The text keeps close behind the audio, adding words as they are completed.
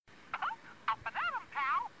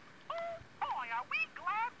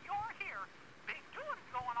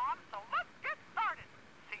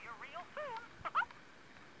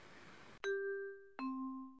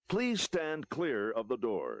Please stand clear of the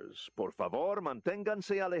doors. Por favor,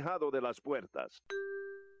 manténganse alejado de las puertas.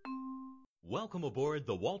 Welcome aboard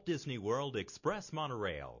the Walt Disney World Express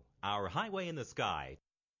Monorail, our highway in the sky.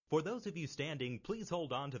 For those of you standing, please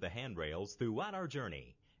hold on to the handrails throughout our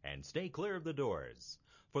journey and stay clear of the doors.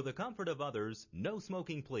 For the comfort of others, no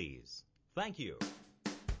smoking, please. Thank you.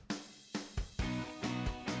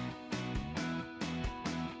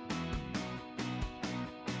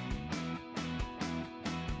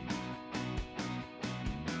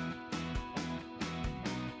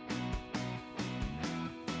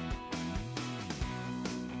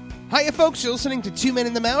 Hiya, folks. You're listening to Two Men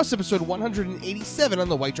in the Mouse, episode 187 on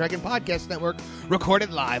the White Dragon Podcast Network,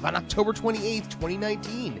 recorded live on October 28th,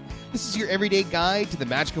 2019. This is your everyday guide to the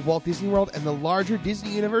magic of Walt Disney World and the larger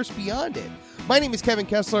Disney universe beyond it. My name is Kevin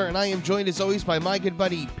Kessler, and I am joined, as always, by my good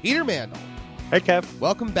buddy, Peter Mandel. Hey, Kev.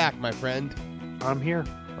 Welcome back, my friend. I'm here.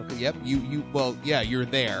 Okay, yep. You're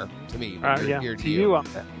there to me. Yeah, here to you, I'm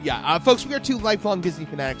there. Yeah, folks, we are two lifelong Disney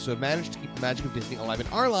fanatics who have managed to keep the magic of Disney alive in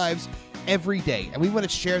our lives every day, and we want to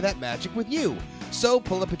share that magic with you. So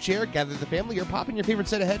pull up a chair, gather the family, or pop in your favorite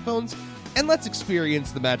set of headphones, and let's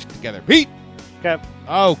experience the magic together. Pete! Kev.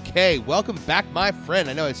 Okay, welcome back, my friend.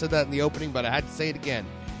 I know I said that in the opening, but I had to say it again.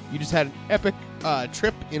 You just had an epic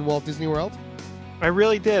trip in Walt Disney World. I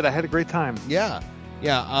really did. I had a great time. Yeah.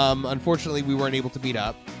 Unfortunately, we weren't able to meet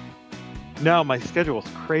up. No, my schedule was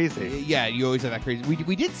crazy. Yeah, you always have that crazy.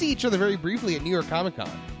 We did see each other very briefly at New York Comic Con.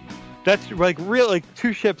 That's like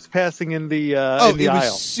two ships passing in the it aisle.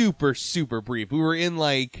 Was super, super brief. We were in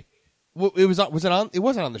like, it wasn't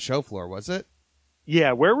on the show floor, was it?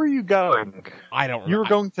 Yeah, where were you going? I don't remember. You were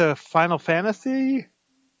going to Final Fantasy?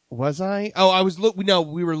 Was I? Oh,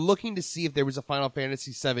 we were looking to see if there was a Final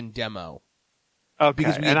Fantasy VII demo. Okay,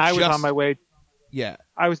 because I was on my way. Yeah.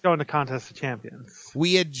 I was going to Contest of Champions.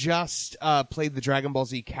 We had just played the Dragon Ball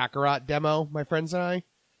Z Kakarot demo, my friends and I.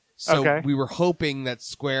 So we were hoping that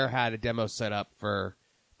Square had a demo set up for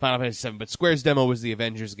Final Fantasy VII, but Square's demo was the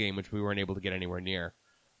Avengers game, which we weren't able to get anywhere near.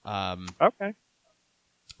 Okay.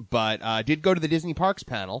 But did go to the Disney Parks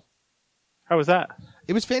panel. How was that?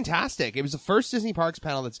 It was fantastic. It was the first Disney Parks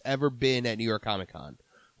panel that's ever been at New York Comic Con.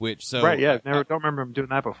 Right, yeah, don't remember them doing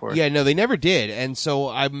that before. Yeah, no, they never did, and so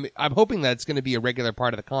I'm hoping that it's going to be a regular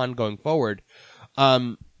part of the con going forward.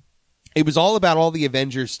 It was all about all the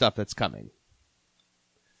Avengers stuff that's coming.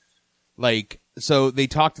 So they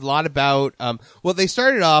talked a lot about, they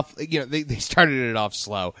started off, they started it off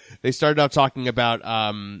slow. They started off talking about,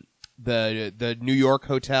 the New York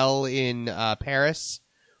hotel in, Paris,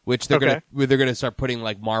 which they're gonna start putting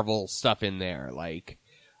like Marvel stuff in there.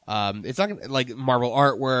 It's not gonna, like Marvel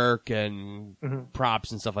artwork and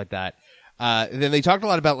props and stuff like that. Then they talked a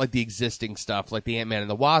lot about like the existing stuff, like the Ant-Man and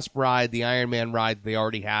the Wasp ride, the Iron Man ride they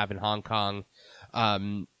already have in Hong Kong.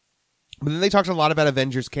 But then they talked a lot about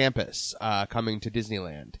Avengers Campus coming to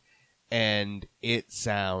Disneyland, and it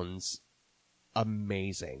sounds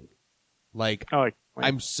amazing.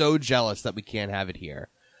 I'm so jealous that we can't have it here.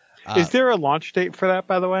 Is there a launch date for that,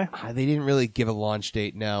 by the way? They didn't really give a launch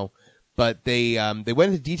date, no. But they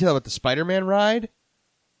went into detail about the Spider-Man ride.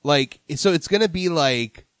 So it's going to be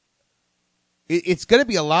it's going to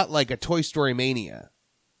be a lot like a Toy Story Mania.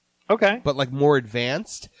 Okay. But more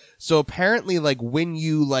advanced. So apparently when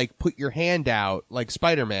you put your hand out like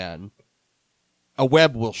Spider-Man, a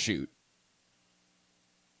web will shoot.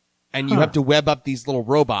 And you have to web up these little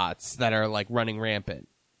robots that are running rampant.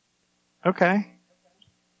 Okay.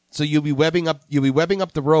 So you'll be webbing up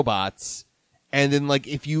the robots, and then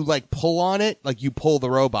if you pull on it, you pull the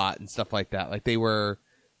robot and stuff like that. They were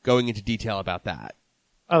going into detail about that.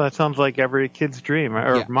 Oh, that sounds like every kid's dream,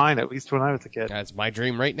 or mine, at least when I was a kid. That's my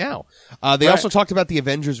dream right now. They also talked about the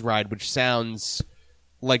Avengers ride, which sounds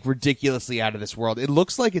ridiculously out of this world. It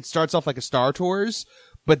looks like it starts off like a Star Tours,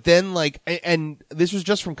 but then and this was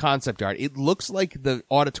just from concept art. It looks like the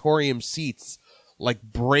auditorium seats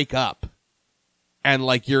break up, and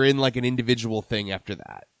you're in an individual thing after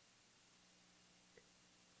that.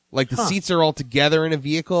 The seats are all together in a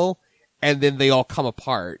vehicle, and then they all come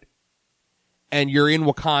apart. And you're in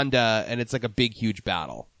Wakanda, and it's a big, huge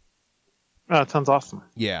battle. Oh, that sounds awesome.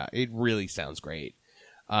 Yeah, it really sounds great.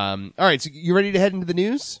 All right, so you ready to head into the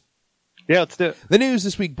news? Yeah, let's do it. The news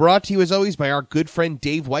this week brought to you, as always, by our good friend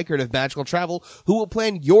Dave Weichert of Magical Travel, who will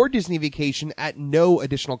plan your Disney vacation at no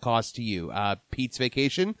additional cost to you. Pete's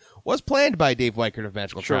vacation was planned by Dave Weichert of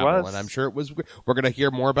Magical Travel, and I'm sure it was. We're going to hear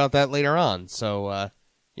more about that later on, so,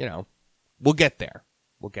 we'll get there.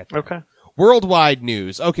 Okay. Worldwide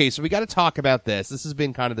news. Okay, so we got to talk about this. This has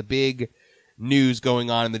been kind of the big news going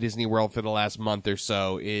on in the Disney World for the last month or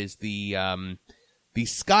so, is the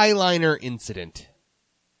Skyliner incident.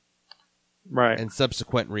 Right. and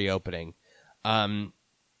subsequent reopening.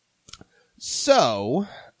 So,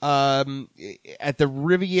 at the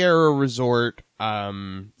Riviera Resort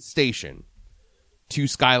station, two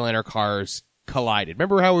Skyliner cars collided.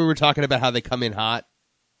 Remember how we were talking about how they come in hot?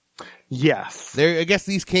 Yes. I guess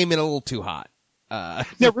these came in a little too hot. As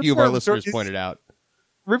Yeah, a few of our Riviera listeners Resort pointed out.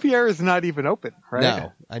 Riviera is not even open, right?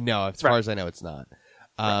 No, I know. As far as I know, it's not.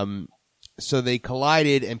 So they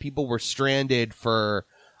collided, and people were stranded for,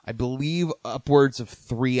 I believe, upwards of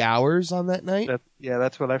 3 hours on that night.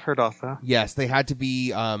 That's what I've heard also. Yes, they had to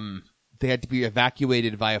be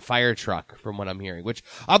evacuated via fire truck, from what I'm hearing. Which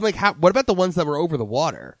I'm like, what about the ones that were over the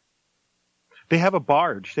water? They have a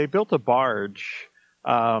barge. They built a barge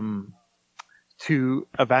to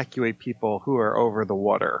evacuate people who are over the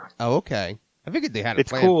water. Oh, okay. I figured they had a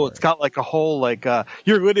It's plan cool. for It's it. got like a whole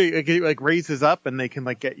you're literally it like raises up and they can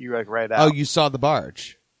like get you like right out. Oh, you saw the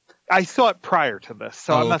barge. I saw it prior to this,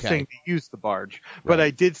 so I'm not okay. saying to use the barge, but Right.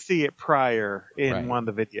 I did see it prior in Right. one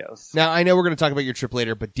of the videos. Now, I know we're going to talk about your trip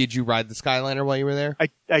later, but did you ride the Skyliner while you were there?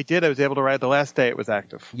 I did. I was able to ride the last day it was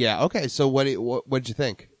active. Yeah. Okay. So what'd you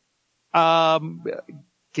think?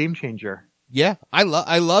 Game changer. Yeah,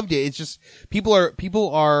 I loved it. It's just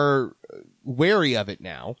people are wary of it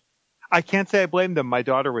now. I can't say I blame them. My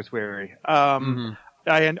daughter was wary. I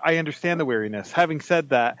understand the wariness. Having said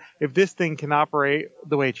that, if this thing can operate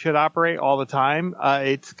the way it should operate all the time,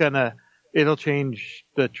 it'll change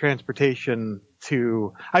the transportation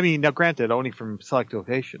to, now granted, only from select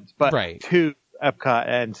locations, but Right. to Epcot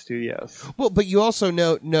and Studios. Well, but you also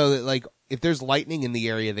know that like if there's lightning in the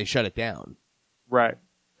area, they shut it down. Right.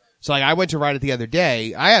 So like I went to ride it the other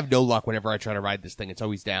day. I have no luck whenever I try to ride this thing. It's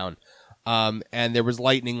always down. And there was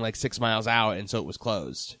lightning like 6 miles out, and so it was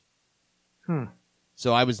closed.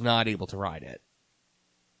 So I was not able to ride it,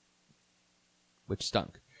 which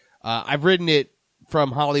stunk. I've ridden it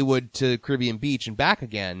from Hollywood to Caribbean Beach and back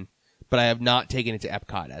again, but I have not taken it to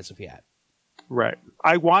Epcot as of yet. Right.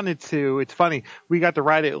 I wanted to. It's funny. We got to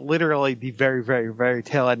ride it literally the very, very, very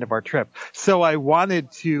tail end of our trip. So I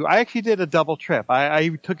actually did a double trip. I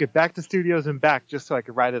took it back to Studios and back just so I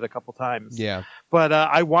could ride it a couple times. Yeah. But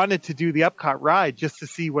I wanted to do the Epcot ride just to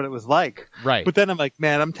see what it was like. Right. But then I'm like,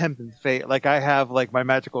 man, I'm tempting fate. Like I have like my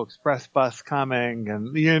Magical Express bus coming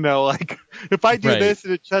and, like if I do Right. this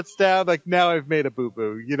and it shuts down, like now I've made a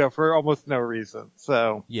boo-boo, for almost no reason.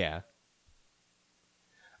 So. Yeah.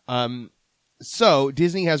 So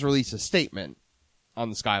Disney has released a statement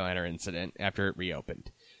on the Skyliner incident after it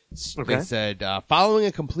reopened. Okay. They said, following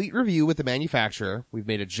a complete review with the manufacturer, we've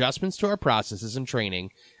made adjustments to our processes and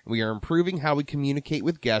training, and we are improving how we communicate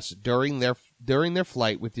with guests during their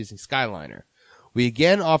flight with Disney Skyliner. We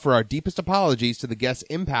again offer our deepest apologies to the guests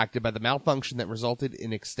impacted by the malfunction that resulted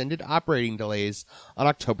in extended operating delays on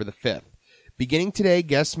October the 5th. Beginning today,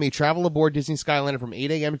 guests may travel aboard Disney Skyliner from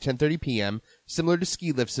 8 a.m. to 10:30 p.m. Similar to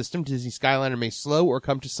ski lift system, Disney Skyliner may slow or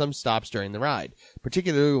come to some stops during the ride,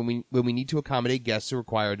 particularly when we need to accommodate guests who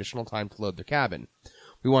require additional time to load their cabin.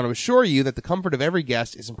 We want to assure you that the comfort of every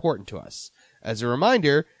guest is important to us. As a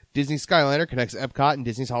reminder, Disney Skyliner connects Epcot and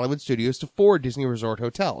Disney's Hollywood Studios to 4 Disney Resort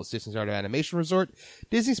hotels: Disney's Art of Animation Resort,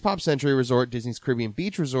 Disney's Pop Century Resort, Disney's Caribbean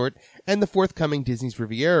Beach Resort, and the forthcoming Disney's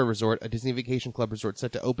Riviera Resort, a Disney Vacation Club resort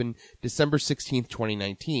set to open December 16th,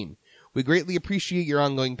 2019. We greatly appreciate your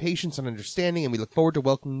ongoing patience and understanding, and we look forward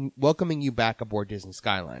to welcoming you back aboard Disney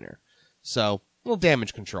Skyliner. So, a little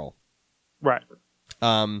damage control. Right.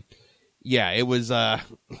 Yeah, it was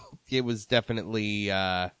definitely,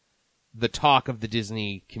 the talk of the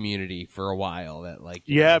Disney community for a while. That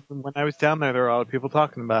When I was down there were a lot of people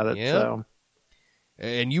talking about it. Yeah. So.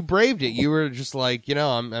 And you braved it. You were just like,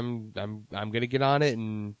 I'm gonna get on it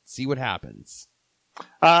and see what happens.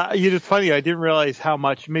 It's funny. I didn't realize how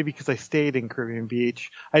much. Maybe because I stayed in Caribbean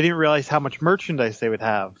Beach, I didn't realize how much merchandise they would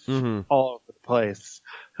have all over the place.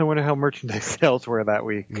 I wonder how merchandise sales were that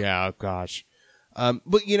week. Yeah, gosh.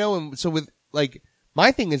 But and so with like.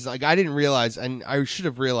 My thing is, like, I didn't realize, and I should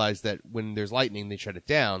have realized that when there's lightning, they shut it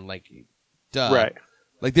down. Like, duh. Right.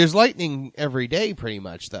 Like, there's lightning every day, pretty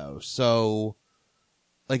much, though. So,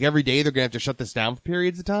 like, every day they're going to have to shut this down for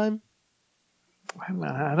periods of time?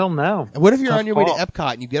 I don't know. And what if you're Tough on your way to call.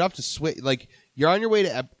 Epcot and you get off to like, you're on your way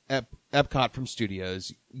to Epcot from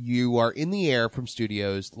Studios. You are in the air from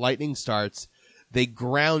Studios. Lightning starts. They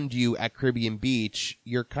ground you at Caribbean Beach.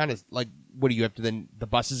 You're kind of, like, what do you have to then, the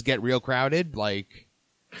buses get real crowded? Like,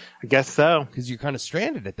 I guess so. because you're kind of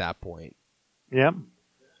stranded at that point. Yep.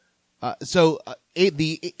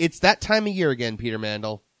 It's that time of year again, Peter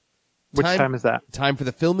Mandel. Which time is that? Time for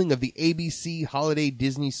the filming of the ABC Holiday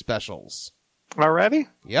Disney specials. Already?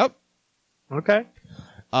 Yep. Okay.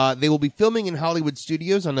 They will be filming in Hollywood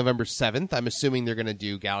Studios on November 7th. I'm assuming they're going to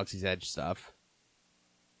do Galaxy's Edge stuff.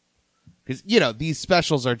 Because, these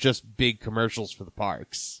specials are just big commercials for the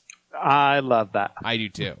parks. I love that. I do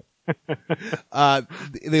too.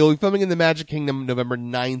 They will be filming in the Magic Kingdom November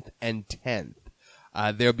 9th and 10th.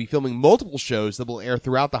 They'll be filming multiple shows that will air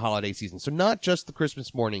throughout the holiday season. So not just the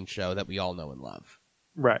Christmas morning show that we all know and love.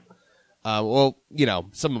 Right. Well,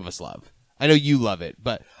 some of us love. I know you love it,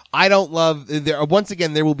 but I don't love. Once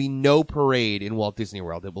again, there will be no parade in Walt Disney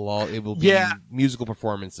World. It will be musical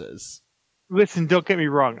performances. Listen, don't get me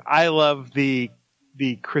wrong. I love the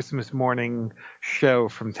Christmas morning show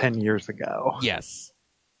from 10 years ago. Yes.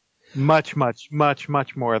 Much, much, much,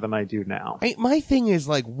 much more than I do now. My thing is,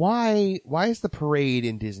 why is the parade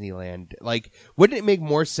in Disneyland? Wouldn't it make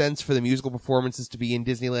more sense for the musical performances to be in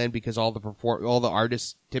Disneyland because all the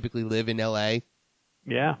artists typically live in LA?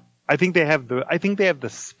 Yeah. I think they have the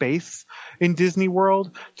space in Disney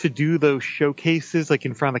World to do those showcases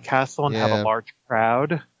in front of the castle and have a large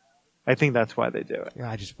crowd. I think that's why they do it. Yeah,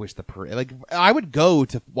 I just wish the parade. I would go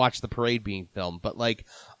to watch the parade being filmed, but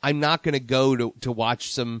I'm not going to go to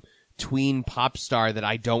watch some tween pop star that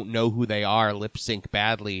I don't know who they are lip sync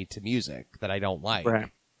badly to music that I don't like. Right.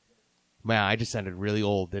 Man, I just sounded really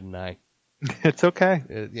old, didn't I? It's okay.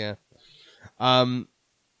 Yeah.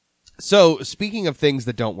 So, speaking of things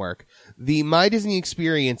that don't work, the My Disney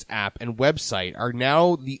Experience app and website are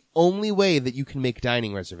now the only way that you can make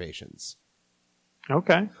dining reservations.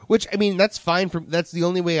 Okay. Which, that's fine. That's the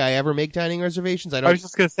only way I ever make dining reservations. I was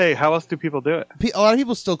just going to say, how else do people do it? A lot of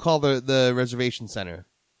people still call the reservation center.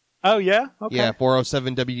 Oh, yeah? Okay. Yeah,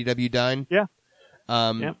 407 WDW-DINE. Yeah.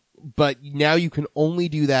 Yep. But now you can only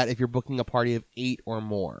do that if you're booking a party of 8 or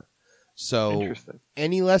more. So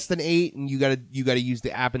any less than 8, and you gotta use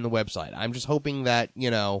the app and the website. I'm just hoping that,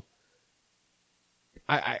 the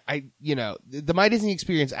My Disney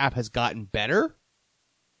Experience app has gotten better.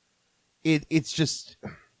 It's just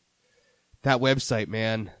that website,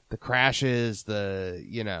 man. The crashes,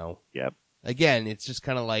 Yep. Again, it's just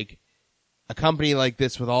kind of like a company like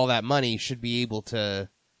this with all that money should be able to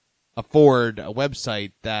afford a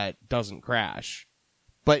website that doesn't crash.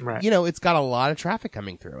 But, right. It's got a lot of traffic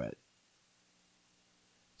coming through it.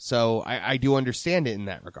 So I do understand it in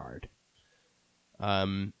that regard.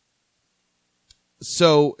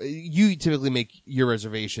 So you typically make your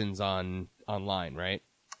reservations online, right?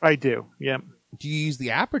 I do. Yep. Do you use the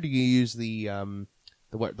app or do you use the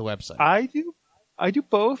website? I do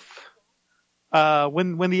both.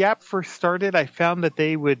 When the app first started, I found that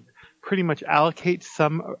they would pretty much allocate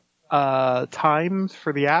some times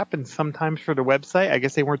for the app and sometimes for the website. I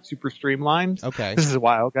guess they weren't super streamlined. Okay. This is a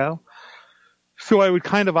while ago. So I would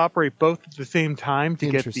kind of operate both at the same time to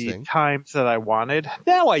get the times that I wanted.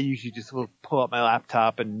 Now I usually just will pull up my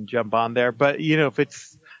laptop and jump on there. But, if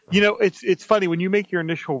it's, it's funny when you make your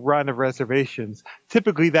initial run of reservations,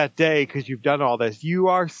 typically that day, because you've done all this, you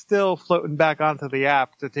are still floating back onto the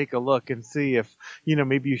app to take a look and see if,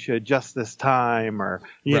 maybe you should adjust this time or,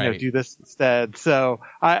 do this instead. So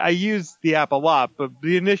I use the app a lot, but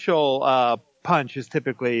the initial, punch is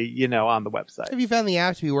typically, on the website. Have you found the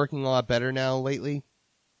app to be working a lot better now lately?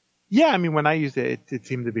 Yeah, when I used it, it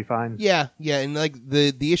seemed to be fine. Yeah, and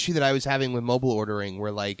the issue that I was having with mobile ordering,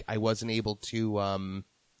 where I wasn't able to,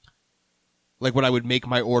 when I would make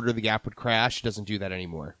my order, the app would crash. It doesn't do that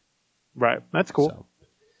anymore. Right, that's cool.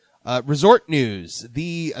 So, resort news.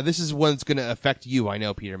 This is one that's going to affect you, I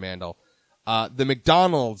know, Peter Mandel. The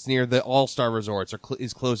McDonald's near the All-Star Resorts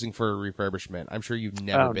is closing for refurbishment. I'm sure you've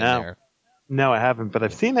never been there. No, I haven't, but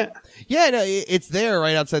I've seen it. Yeah, no, it's there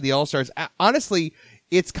right outside the All-Stars. Honestly,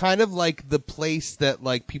 it's kind of like the place that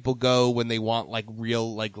people go when they want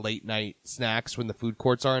real late night snacks when the food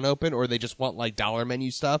courts aren't open, or they just want dollar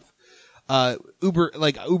menu stuff.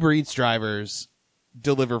 Uber Eats drivers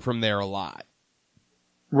deliver from there a lot.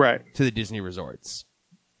 Right. To the Disney resorts.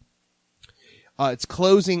 It's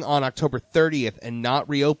closing on October 30th and not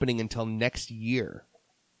reopening until next year.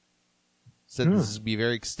 So this will be a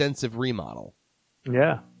very extensive remodel.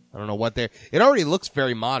 Yeah. I don't know what it already looks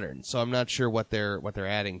very modern, so I'm not sure what they're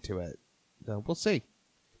adding to it. So we'll see.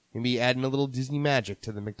 Maybe adding a little Disney magic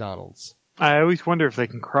to the McDonald's. I always wonder if they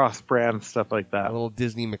can cross-brand stuff like that. A little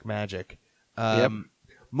Disney McMagic. Yep.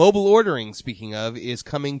 Mobile ordering, speaking of, is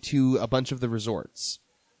coming to a bunch of the resorts.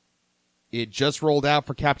 It just rolled out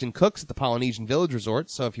for Captain Cook's at the Polynesian Village Resort,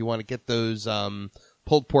 so if you want to get those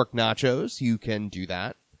pulled pork nachos, you can do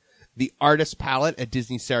that. The Artist Palette at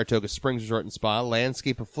Disney Saratoga Springs Resort and Spa,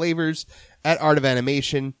 Landscape of Flavors at Art of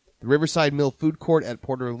Animation, the Riverside Mill Food Court at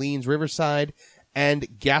Port Orleans Riverside, and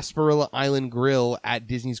Gasparilla Island Grill at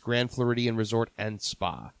Disney's Grand Floridian Resort and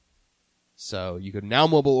Spa. So you can now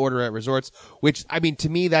mobile order at resorts, which, I mean, to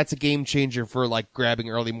me, that's a game changer for like grabbing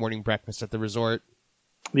early morning breakfast at the resort.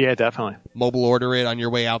 Yeah, definitely. Mobile order it on your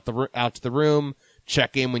way out to the room,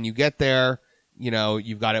 check in when you get there. You know,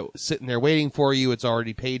 you've got it sitting there waiting for you. It's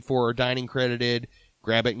already paid for or dining credited.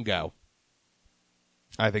 Grab it and go.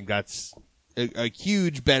 I think that's a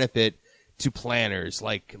huge benefit to planners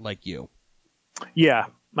like you. Yeah,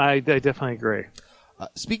 I definitely agree.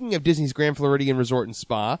 Speaking of Disney's Grand Floridian Resort and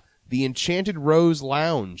Spa, the Enchanted Rose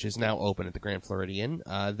Lounge is now open at the Grand Floridian.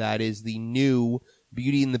 That is the new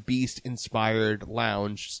Beauty and the Beast inspired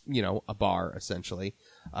lounge, you know, a bar essentially.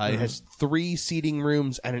 It has 3 seating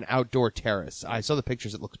rooms and an outdoor terrace. I saw the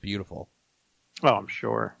pictures. It looks beautiful. Oh, I'm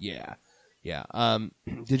sure. Yeah.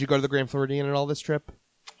 Did you go to the Grand Floridian at all this trip?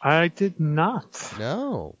 I did not.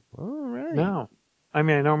 No. All right. No. I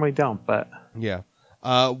mean, I normally don't, but... Yeah.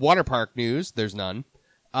 Water park news. There's none.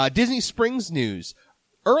 Disney Springs news.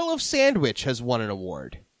 Earl of Sandwich has won an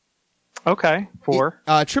award. Okay. For?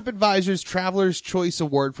 TripAdvisor's Traveler's Choice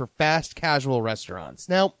Award for fast casual restaurants.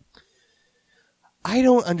 Now, I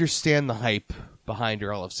don't understand the hype behind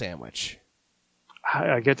Earl of Sandwich.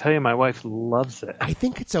 I gotta tell you, my wife loves it. I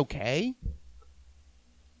think it's okay.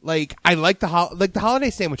 Like, I like the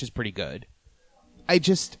holiday sandwich is pretty good. I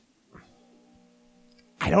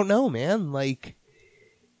don't know, man. Like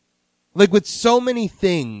with so many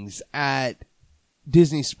things at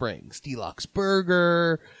Disney Springs, Deluxe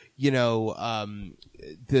Burger, you know,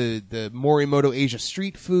 the Morimoto Asia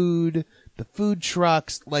street food, the food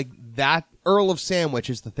trucks, like that Earl of Sandwich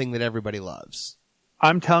is the thing that everybody loves.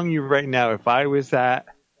 I'm telling you right now, if I was at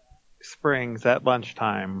Springs at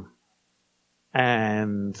lunchtime,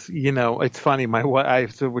 and, you know, it's funny,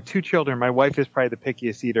 so with 2 children, my wife is probably the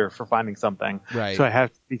pickiest eater for finding something. Right. So I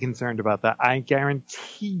have to be concerned about that. I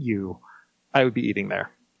guarantee you I would be eating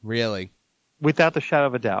there. Really? Without the shadow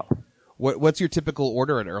of a doubt. What's your typical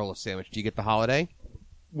order at Earl of Sandwich? Do you get the holiday?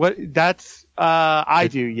 I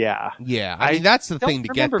do, yeah. Yeah, I mean, that's the thing to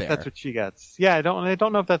get there. I don't remember if that's what she gets. Yeah, I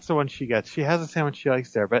don't know if that's the one she gets. She has a sandwich she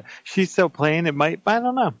likes there, but she's so plain, I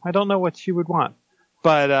don't know. I don't know what she would want.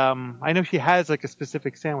 But I know she has like a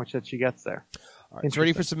specific sandwich that she gets there. All right,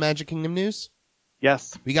 ready for some Magic Kingdom news?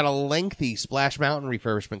 Yes. We got a lengthy Splash Mountain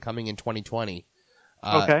refurbishment coming in 2020.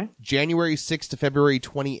 Okay. January 6th to February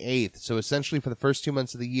 28th. So essentially for the first 2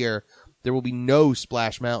 months of the year, there will be no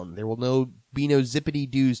Splash Mountain. There will be no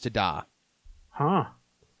zippity-doos to da. Huh.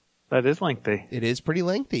 That is lengthy. It is pretty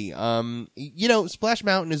lengthy. You know, Splash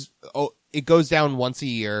Mountain it goes down once a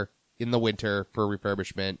year in the winter for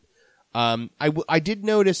refurbishment. I did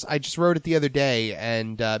notice, I just wrote it the other day,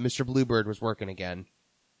 and Mr. Bluebird was working again.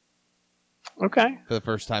 Okay. For the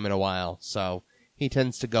first time in a while, so he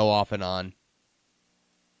tends to go off and on.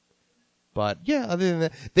 But, yeah, other than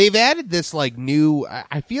that, they've added this, like, new,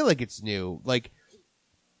 I feel like it's new, like,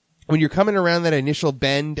 when you're coming around that initial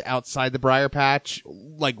bend outside the Briar Patch,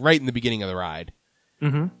 like, right in the beginning of the ride,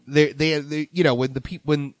 they you know, when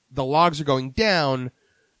the logs are going down,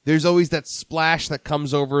 there's always that splash that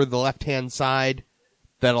comes over the left-hand side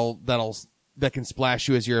that can splash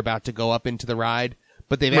you as you're about to go up into the ride.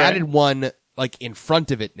 But they've added one, like, in front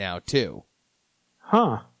of it now, too.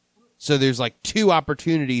 Huh. So there's, like, 2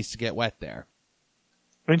 opportunities to get wet there.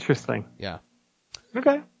 Interesting. Yeah.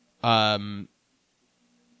 Okay.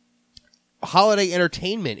 Holiday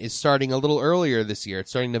entertainment is starting a little earlier this year. It's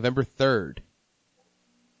starting November 3rd.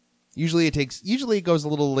 Usually it goes a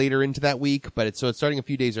little later into that week, but it's starting a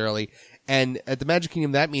few days early. And at the Magic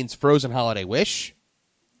Kingdom, that means Frozen Holiday Wish,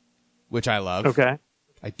 which I love. Okay.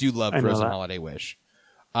 I do love Frozen Holiday Wish.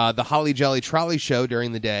 The Holly Jolly Trolley Show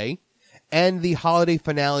during the day, and the holiday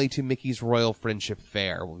finale to Mickey's Royal Friendship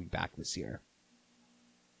Fair will be back this year.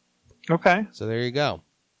 Okay. So there you go.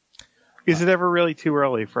 Is it ever really too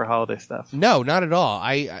early for holiday stuff? No, not at all.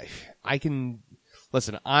 I can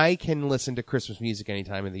listen to Christmas music any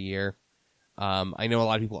time of the year. I know a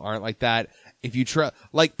lot of people aren't like that. If you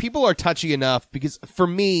people are touchy enough, because for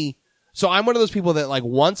me, so I'm one of those people that, like,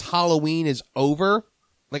 once Halloween is over,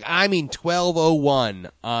 like, I mean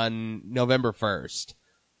 12:01 on November 1st,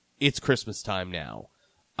 it's Christmas time now.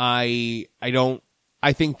 I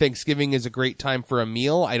think Thanksgiving is a great time for a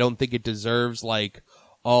meal. I don't think it deserves, like,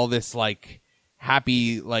 all this, like,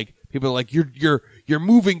 happy, like, people are like, you're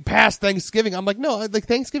moving past Thanksgiving. I'm like, no, like,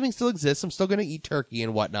 Thanksgiving still exists. I'm still going to eat turkey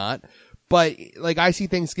and whatnot. But, like, I see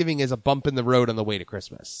Thanksgiving as a bump in the road on the way to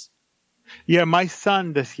Christmas. Yeah, my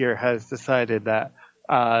son this year has decided that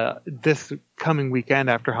this coming weekend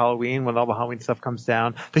after Halloween, when all the Halloween stuff comes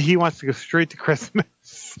down, that he wants to go straight to Christmas.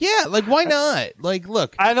 Yeah, like, why not? Like,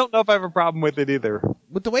 look. I don't know if I have a problem with it either.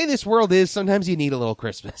 With the way this world is, sometimes you need a little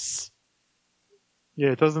Christmas.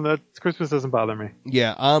 Yeah, it doesn't. That Christmas doesn't bother me.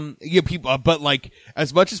 Yeah, people, but like,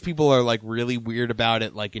 as much as people are like really weird about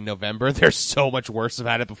it, like in November, they're so much worse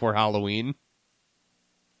about it before Halloween.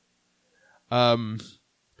 But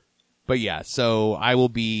yeah, so I will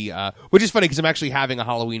be, which is funny because I'm actually having a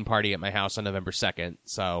Halloween party at my house on November 2nd.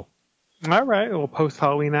 So, all right, a little post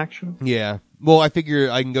Halloween action. Yeah, well, I figure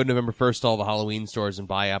I can go November 1st to all the Halloween stores and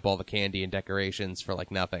buy up all the candy and decorations for like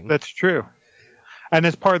nothing. That's true. And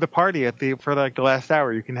as part of the party for like the last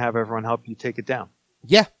hour, you can have everyone help you take it down.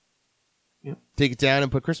 Yeah. Yeah. Take it down and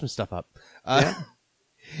put Christmas stuff up. Yeah.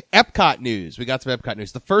 Epcot news. We got some Epcot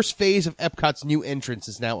news. The first phase of Epcot's new entrance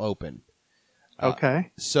is now open.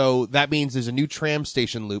 Okay. So that means there's a new tram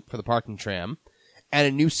station loop for the parking tram and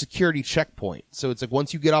a new security checkpoint. So it's like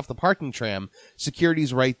once you get off the parking tram,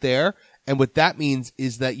 security's right there. And what that means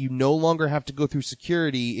is that you no longer have to go through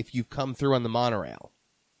security if you've come through on the monorail.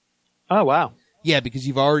 Oh, wow. Yeah, because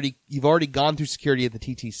you've already gone through security at the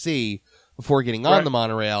TTC before getting on the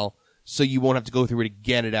monorail, so you won't have to go through it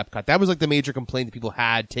again at Epcot. That was like the major complaint that people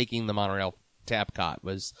had taking the monorail to Epcot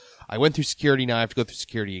was, I went through security, now I have to go through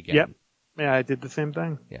security again. Yep. Yeah, I did the same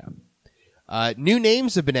thing. Yeah. New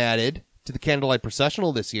names have been added to the Candlelight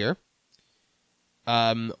Processional this year.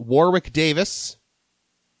 Warwick Davis.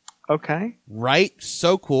 Okay. Right?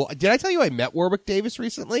 So cool. Did I tell you I met Warwick Davis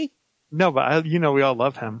recently? No, but we all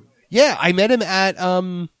love him. Yeah, I met him at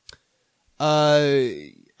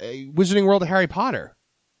Wizarding World of Harry Potter.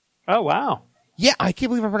 Oh, wow. Yeah, I can't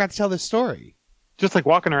believe I forgot to tell this story. Just like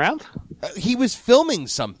walking around? He was filming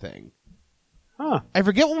something. Huh. I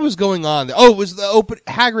forget what was going on. Oh, it was the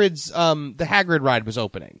Hagrid's the Hagrid ride was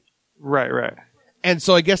opening. Right. And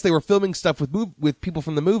so I guess they were filming stuff with people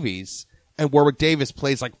from the movies, and Warwick Davis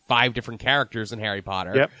plays like 5 different characters in Harry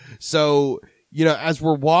Potter. Yep. So, as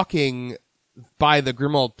we're walking by the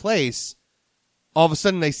Grimmauld Place, all of a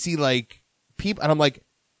sudden I see like people, and I'm like,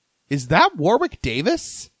 is that Warwick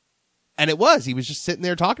Davis? And it was. He was just sitting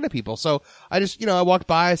there talking to people. So I just, I walked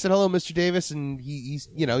by, I said, hello, Mr. Davis, and he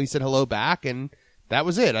said hello back, and that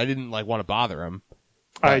was it. I didn't like want to bother him.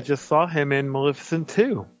 I just saw him in Maleficent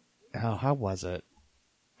 2. Oh, how was it?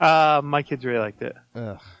 My kids really liked it.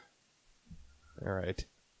 Ugh. All right.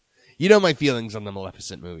 You know my feelings on the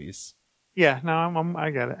Maleficent movies. Yeah, no,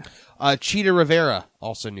 I get it. Cheetah Rivera,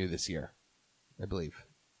 also new this year, I believe.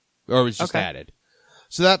 Or it was just added.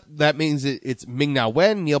 So that means it's Ming-Na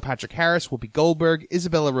Wen, Neil Patrick Harris, Whoopi Goldberg,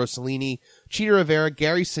 Isabella Rossellini, Cheetah Rivera,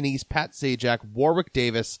 Gary Sinise, Pat Sajak, Warwick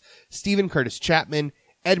Davis, Stephen Curtis Chapman,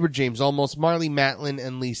 Edward James Olmos, Marlee Matlin,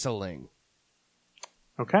 and Lisa Ling.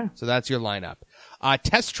 Okay. So that's your lineup.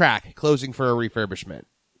 Test Track closing for a refurbishment.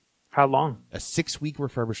 How long? A 6-week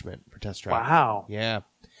refurbishment for Test Track. Wow. Yeah.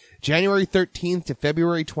 January 13th to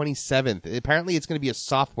February 27th. Apparently it's going to be a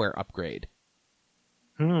software upgrade.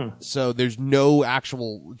 So there's no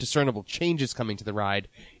actual discernible changes coming to the ride.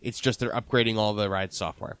 It's just they're upgrading all the ride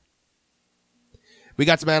software. We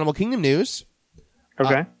got some Animal Kingdom news.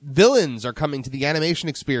 Okay. Villains are coming to the animation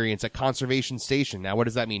experience at Conservation Station. Now, what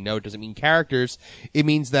does that mean? No, it doesn't mean characters. It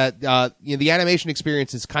means that the animation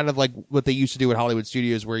experience is kind of like what they used to do at Hollywood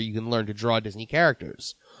Studios, where you can learn to draw Disney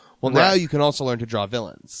characters. Well, now you can also learn to draw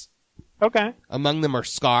villains. Okay. Among them are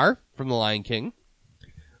Scar from The Lion King,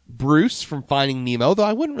 Bruce from Finding Nemo, though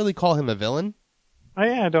I wouldn't really call him a villain. Oh,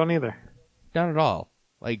 yeah, I don't either. Not at all.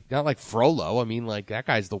 Like, not like Frollo. I mean, like, that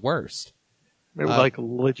guy's the worst. It was like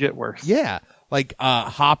legit worse. Yeah. Like,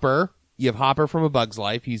 Hopper. You have Hopper from A Bug's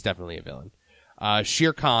Life. He's definitely a villain.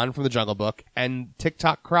 Shere Khan from The Jungle Book. And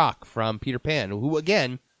Tick-Tock Croc from Peter Pan, who,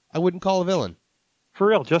 again, I wouldn't call a villain. For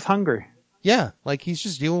real, just hungry. Yeah. Like, he's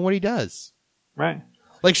just doing what he does. Right.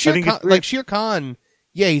 Like, Shere Khan,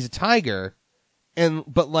 yeah, he's a tiger.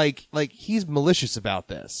 But he's malicious about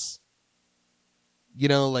this.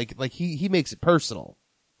 He makes it personal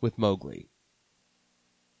with Mowgli.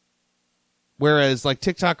 Whereas,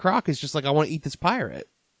 Tick-Tock Croc is just like, I want to eat this pirate.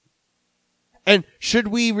 And should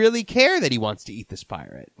we really care that he wants to eat this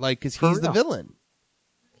pirate? Because he's the villain.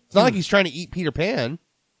 It's not like he's trying to eat Peter Pan.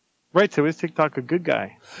 Right, so is Tick-Tock a good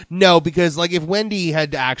guy? No, because, if Wendy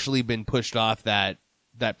had actually been pushed off that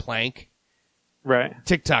plank, right,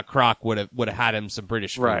 Tick-Tock Croc would have had him some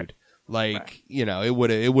British food. Right. It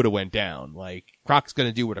would have went down. Croc's going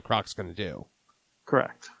to do what a Croc's going to do.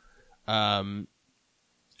 Correct.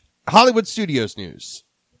 Hollywood Studios news.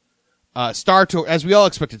 Star Tour, as we all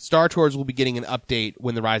expected, Star Tours will be getting an update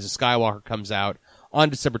when The Rise of Skywalker comes out on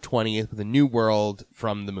December 20th with a new world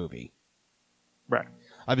from the movie. Right.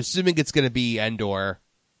 I'm assuming it's going to be Endor,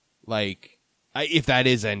 if that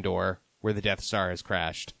is Endor, where the Death Star has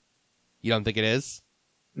crashed. You don't think it is?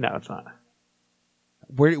 No, it's not.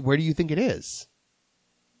 Where do you think it is?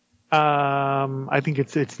 I think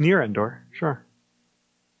it's near Endor. Sure.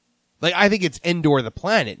 Like, I think it's Endor the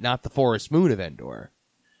planet, not the forest moon of Endor.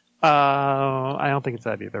 I don't think it's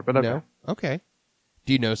that either, but okay. No? Okay.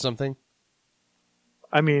 Do you know something?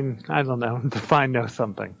 I mean, I don't know. Define know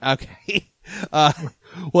something. Okay.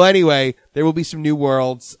 Well, anyway, there will be some new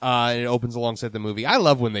worlds, and it opens alongside the movie. I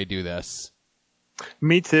love when they do this.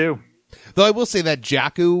 Me too. Though I will say that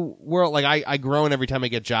Jakku world, like, I groan every time I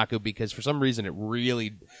get Jakku because for some reason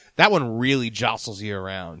that one really jostles you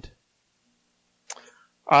around.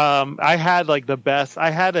 I had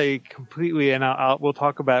a completely, and we'll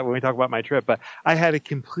talk about it when we talk about my trip, but I had a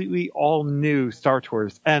completely all new Star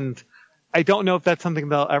Tours, and I don't know if that's something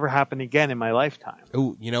that'll ever happen again in my lifetime.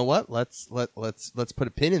 Oh, you know what? Let's put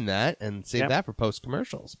a pin in that and save that for post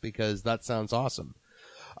commercials because that sounds awesome.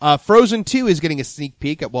 Frozen 2 is getting a sneak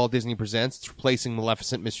peek at Walt Disney Presents. It's replacing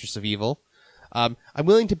Maleficent, Mistress of Evil. I'm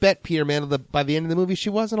willing to bet, Peter Mandel, that by the end of the movie she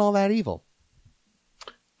wasn't all that evil.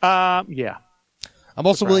 Yeah. I'm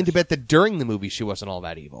also willing to bet that during the movie she wasn't all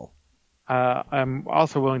that evil. I'm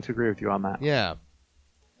also willing to agree with you on that. Yeah.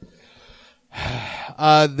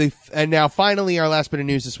 And now finally our last bit of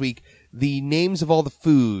news this week, the names of all the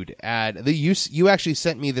food you actually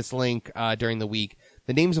sent me this link during the week.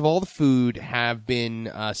 The names of all the food have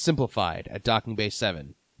been simplified at Docking Bay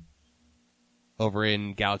 7 over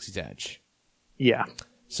in Galaxy's Edge. Yeah.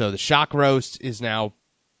 So the shock roast is now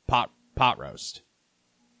pot roast.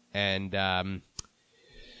 And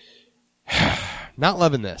not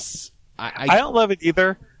loving this. I don't love it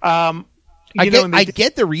either. I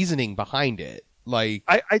get the reasoning behind it. Like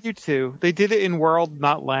I do too. They did it in World,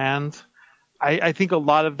 not Land. I think a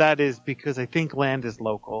lot of that is because I think Land is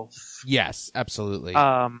locals. Yes, absolutely.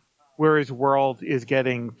 Whereas World is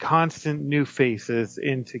getting constant new faces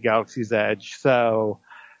into Galaxy's Edge. So,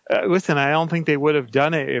 listen, I don't think they would have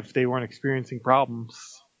done it if they weren't experiencing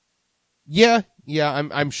problems. Yeah,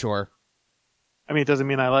 I'm sure. I mean, it doesn't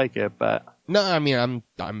mean I like it, but no, I mean,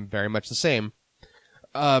 I'm very much the same.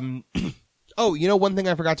 Oh, one thing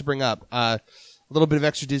I forgot to bring up. A little bit of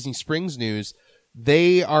extra Disney Springs news.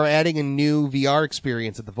 They are adding a new VR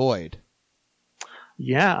experience at the Void.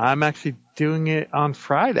 Yeah, I'm actually doing it on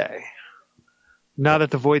Friday. Not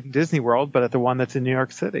at the Void in Disney World, but at the one that's in New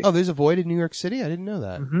York City. Oh, there's a Void in New York City? I didn't know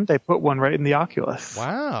that. Mm-hmm. They put one right in the Oculus.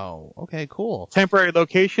 Wow. Okay, cool. Temporary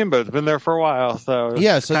location, but it's been there for a while. So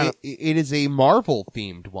yeah, so it is a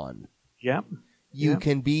Marvel-themed one. Yep. You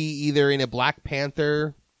can be either in a Black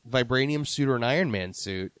Panther vibranium suit or an Iron Man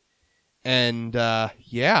suit. And,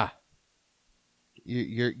 yeah.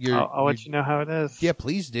 I'll let you know how it is. Yeah,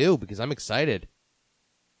 please do, because I'm excited.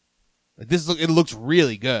 It looks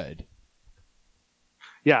really good.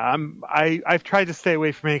 Yeah, I've tried to stay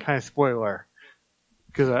away from any kind of spoiler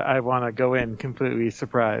because I want to go in completely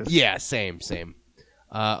surprised. Yeah, same.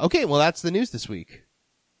 Okay, well, that's the news this week.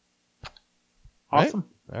 Awesome.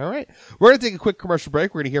 All right. We're going to take a quick commercial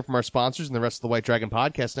break. We're going to hear from our sponsors and the rest of the White Dragon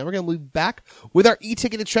Podcast. Now we're going to be back with our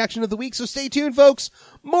e-ticket attraction of the week. So stay tuned, folks.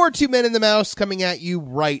 More Two Men and the Mouse coming at you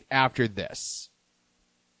right after this.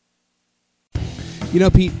 You know,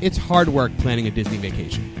 Pete, it's hard work planning a Disney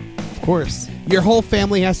vacation. Of course. Your whole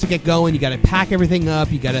family has to get going. You got to pack everything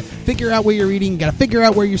up. You got to figure out where you're eating. You got to figure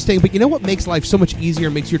out where you're staying. But you know what makes life so much easier,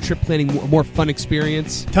 makes your trip planning a more fun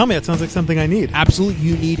experience? Tell me, it sounds like something I need. Absolutely,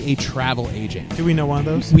 you need a travel agent. Do we know one of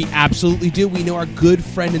those? We absolutely do. We know our good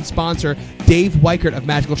friend and sponsor, Dave Weichert of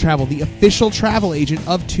Magical Travel, the official travel agent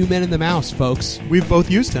of Two Men and the Mouse, folks. We've both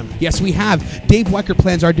used him. Yes, we have. Dave Weichert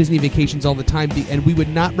plans our Disney vacations all the time, and we would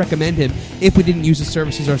not recommend him if we didn't use his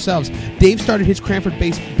services ourselves. Dave started his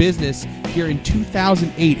Cranford-based business here in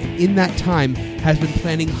 2008, and in that time has been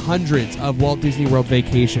planning hundreds of Walt Disney World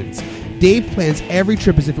vacations. Dave plans every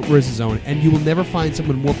trip as if it were his own, and you will never find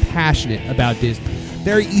someone more passionate about Disney.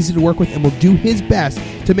 Very easy to work with and will do his best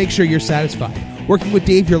to make sure you're satisfied. Working with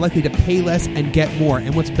Dave, you're likely to pay less and get more.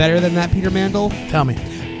 And what's better than that, Peter Mandel? Tell me.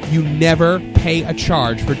 You never pay a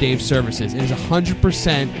charge for Dave's services. It is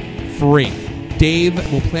 100% free. Dave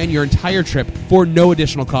will plan your entire trip for no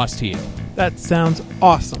additional cost to you. That sounds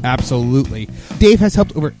awesome. Absolutely. Dave has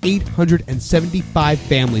helped over 875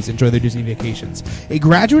 families enjoy their Disney vacations. A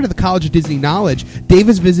graduate of the College of Disney Knowledge, Dave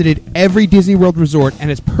has visited every Disney World resort and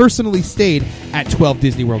has personally stayed at 12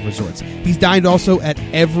 Disney World resorts. He's dined also at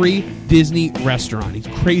every Disney restaurant. He's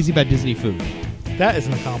crazy about Disney food. That is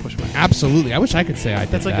an accomplishment. Absolutely. I wish I could say I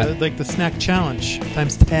did That's that. like the snack challenge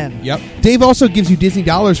times 10. Yep. Dave also gives you Disney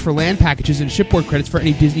dollars for land packages and shipboard credits for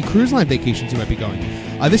any Disney Cruise Line vacations you might be going.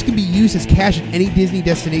 This can be used as cash at any Disney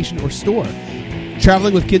destination or store.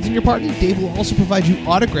 Traveling with kids in your party, Dave will also provide you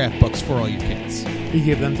autograph books for all your kids. You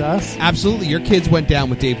give them to us? Absolutely. Your kids went down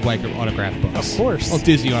with Dave Weicker autograph books. Of course. Well,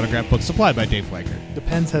 Disney autograph books supplied by Dave Weicker.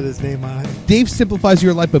 Depends had his name on it. Dave simplifies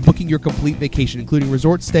your life by booking your complete vacation, including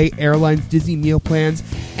resort stay, airlines, Disney meal plans,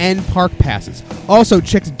 and park passes. Also,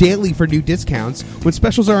 checks daily for new discounts. When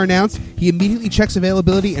specials are announced, he immediately checks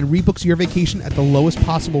availability and rebooks your vacation at the lowest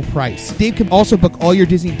possible price. Dave can also book all your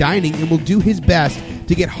Disney dining and will do his best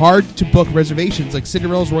to get hard-to-book reservations like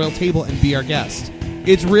Cinderella's Royal Table and Be Our Guest.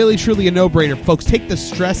 It's really, truly a no-brainer, folks. Take the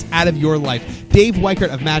stress out of your life. Dave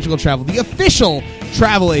Weichert of Magical Travel, the official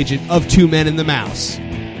travel agent of Two Men and the Mouse.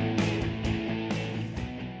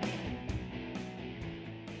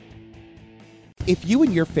 If you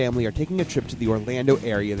and your family are taking a trip to the Orlando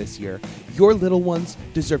area this year, your little ones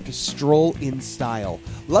deserve to stroll in style.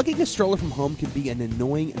 Lugging a stroller from home can be an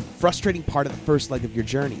annoying and frustrating part of the first leg of your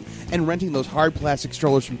journey, and renting those hard plastic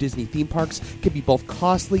strollers from Disney theme parks can be both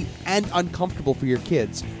costly and uncomfortable for your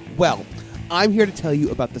kids. Well, I'm here to tell you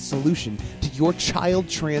about the solution to your child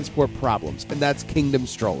transport problems, and that's Kingdom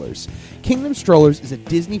Strollers. Kingdom Strollers is a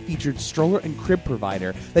Disney-featured stroller and crib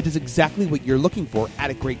provider that does exactly what you're looking for at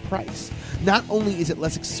a great price. Not only is it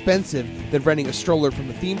less expensive than renting a stroller from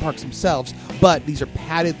the theme parks themselves, but these are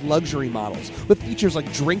padded luxury models with features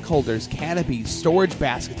like drink holders, canopies, storage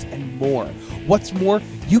baskets, and more. What's more,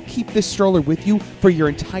 you keep this stroller with you for your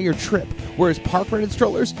entire trip, whereas park-rented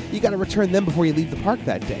strollers, you gotta return them before you leave the park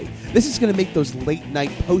that day. This is gonna make those late-night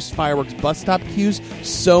post-fireworks bus stop queues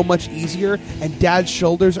so much easier, and Dad's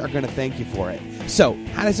shoulders are gonna thank you for it. So,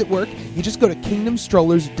 how does it work? You just go to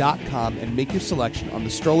KingdomStrollers.com and make your selection on the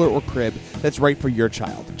stroller or crib that's right for your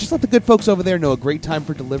child. Just let the good folks over there know a great time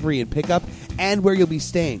for delivery and pickup and where you'll be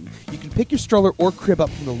staying. You can pick your stroller or crib up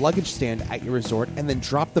from the luggage stand at your resort and then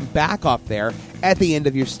drop them back off there at the end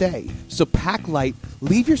of your stay. So pack light,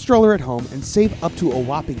 leave your stroller at home, and save up to a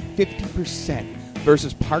whopping 50%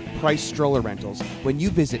 versus park price stroller rentals when you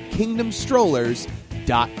visit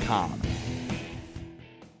KingdomStrollers.com.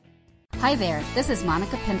 Hi there, this is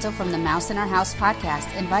Monica Pinto from the Mouse in Our House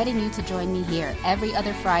podcast, inviting you to join me here every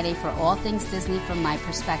other Friday for all things Disney from my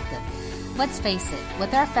perspective. Let's face it,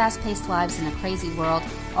 with our fast-paced lives in a crazy world,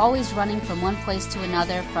 always running from one place to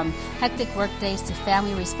another, from hectic workdays to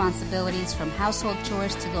family responsibilities, from household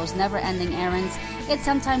chores to those never-ending errands, it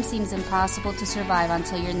sometimes seems impossible to survive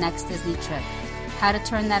until your next Disney trip. How to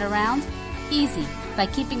turn that around? Easy, by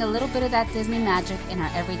keeping a little bit of that Disney magic in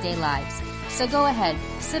our everyday lives. So go ahead,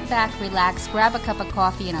 sit back, relax, grab a cup of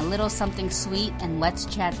coffee and a little something sweet, and let's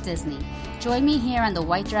chat Disney. Join me here on the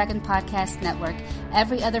White Dragon Podcast Network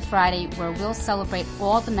every other Friday, where we'll celebrate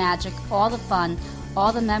all the magic, all the fun,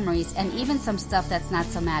 all the memories, and even some stuff that's not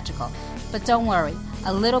so magical. But don't worry,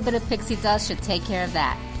 a little bit of pixie dust should take care of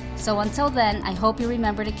that. So until then, I hope you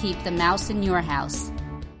remember to keep the mouse in your house.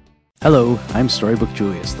 Hello, I'm Storybook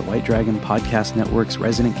Julius, the White Dragon Podcast Network's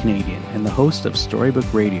resident Canadian and the host of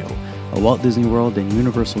Storybook Radio, a Walt Disney World and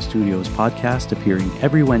Universal Studios podcast appearing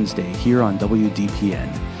every Wednesday here on WDPN.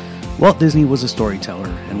 Walt Disney was a storyteller,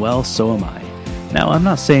 and well, so am I. Now, I'm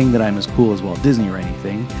not saying that I'm as cool as Walt Disney or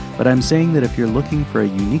anything, but I'm saying that if you're looking for a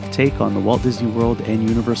unique take on the Walt Disney World and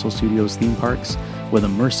Universal Studios theme parks, with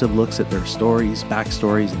immersive looks at their stories,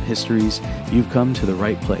 backstories, and histories, you've come to the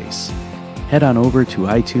right place. Head on over to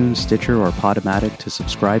iTunes, Stitcher, or Podomatic to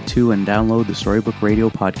subscribe to and download the Storybook Radio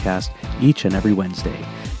podcast each and every Wednesday.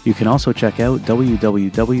 You can also check out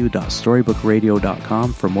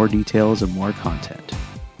www.storybookradio.com for more details and more content.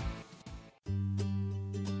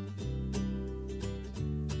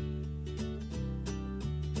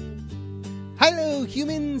 Hello,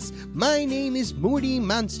 humans! My name is Morty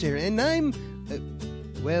Monster, and I'm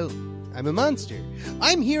a monster.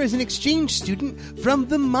 I'm here as an exchange student from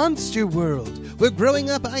the Monster World, where growing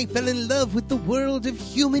up I fell in love with the world of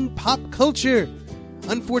human pop culture.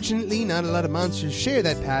 Unfortunately, not a lot of monsters share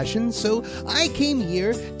that passion, so I came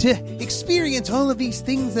here to experience all of these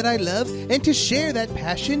things that I love and to share that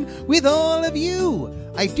passion with all of you.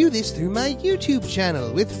 I do this through my YouTube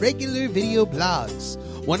channel with regular video blogs.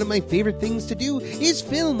 One of my favorite things to do is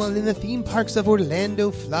film while in the theme parks of Orlando,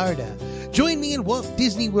 Florida. Join me in Walt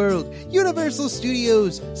Disney World, Universal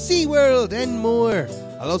Studios, SeaWorld, and more.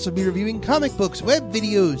 I'll also be reviewing comic books, web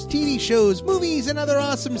videos, TV shows, movies, and other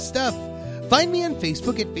awesome stuff. Find me on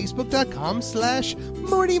Facebook at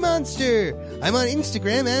facebook.com/MortyMonster. I'm on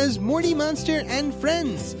Instagram as Morty Monster and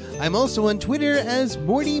Friends. I'm also on Twitter as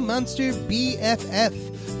Morty Monster BFF.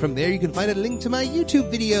 From there you can find a link to my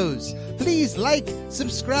YouTube videos. Please like,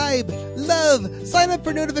 subscribe, love, sign up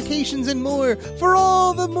for notifications and more for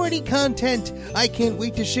all the Morty content. I can't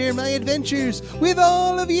wait to share my adventures with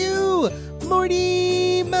all of you.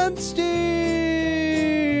 Morty Monster!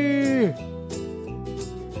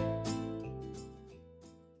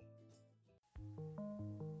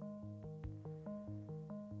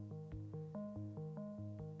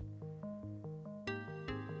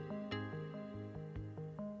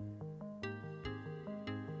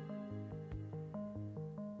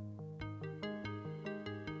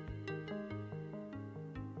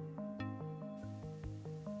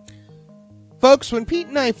 Folks, when Pete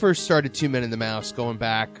and I first started Two Men and the Mouse, going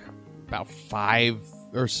back about 5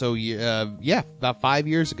 or so about 5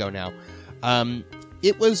 years ago now,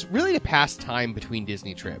 it was really to pass time between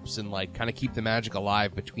Disney trips and like kind of keep the magic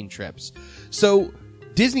alive between trips. So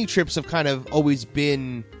Disney trips have kind of always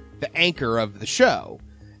been the anchor of the show.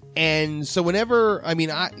 And so whenever, I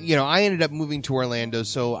ended up moving to Orlando,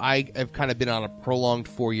 so I have kind of been on a prolonged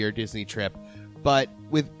 4-year Disney trip. But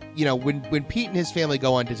with, when Pete and his family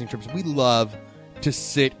go on Disney trips, we love to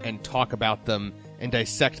sit and talk about them and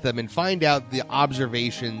dissect them and find out the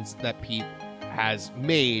observations that Pete has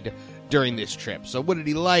made during this trip. So what did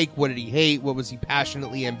he like? What did he hate? What was he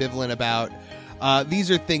passionately ambivalent about?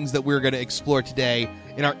 These are things that we're going to explore today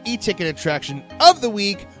in our e-ticket attraction of the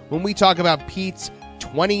week when we talk about Pete's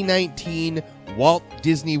 2019 Walt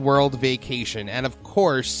Disney World vacation. And of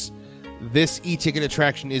course, this e-ticket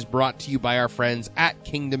attraction is brought to you by our friends at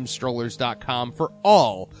KingdomStrollers.com for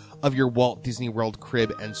all of your Walt Disney World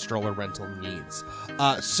crib and stroller rental needs.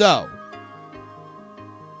 So,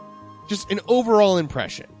 just an overall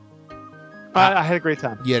impression. I had a great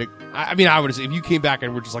time. Yeah, I would say if you came back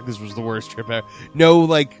and were just like, this was the worst trip ever. No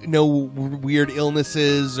weird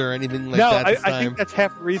illnesses or anything like that this time. I think that's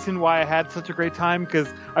half the reason why I had such a great time,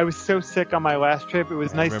 because I was so sick on my last trip. It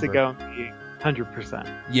was nice to go and be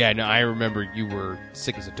 100%. Yeah, no, I remember you were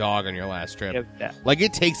sick as a dog on your last trip. Yeah. Like,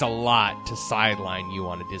 it takes a lot to sideline you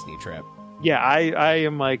on a Disney trip. Yeah, I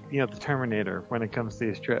am like, the Terminator when it comes to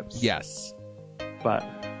these trips. Yes. But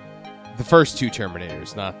the first 2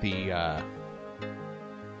 Terminators, not the,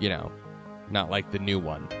 not like the new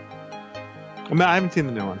one. I haven't seen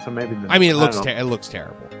the new one, so maybe. It looks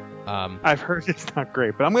terrible. I've heard it's not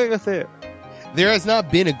great, but I'm going to go say it. There has not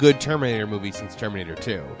been a good Terminator movie since Terminator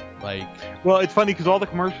 2. Well, it's funny because all the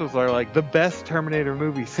commercials are like the best Terminator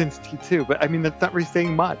movie since T2, but that's not really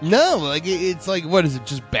saying much. No, it's like, what is it?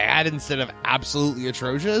 Just bad instead of absolutely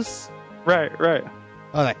atrocious? Right.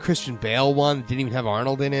 Oh, that Christian Bale one didn't even have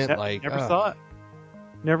Arnold in it. Never saw it.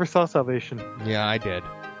 Never saw Salvation. Yeah, I did.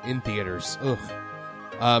 In theaters.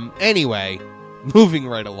 Ugh. Anyway, moving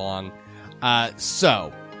right along.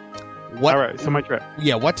 So my trip.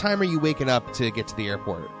 Yeah, what time are you waking up to get to the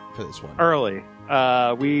airport for this one? Early.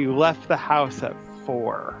 We left the house at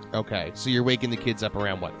 4. Okay, so you're waking the kids up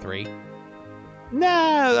around, 3?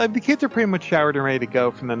 Nah, the kids are pretty much showered and ready to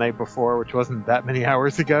go from the night before, which wasn't that many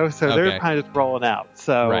hours ago, so they're kind of just rolling out.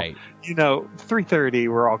 So, 3:30,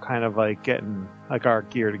 we're all kind of like getting like our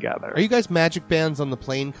gear together. Are you guys magic bands on the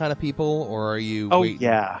plane kind of people, or are you... Oh,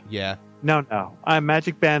 yeah. Yeah? No. I'm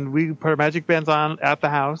magic band. We put our magic bands on at the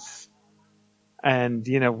house, and,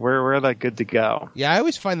 we're like good to go. Yeah, I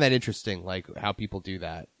always find that interesting, like how people do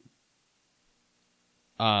that.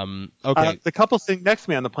 Okay. The couple sitting next to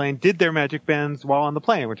me on the plane did their magic bands while on the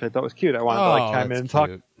plane, which I thought was cute. I wanted to chime in and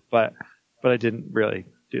talk, but I didn't really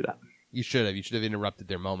do that. You should have. You should have interrupted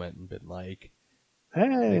their moment and been like,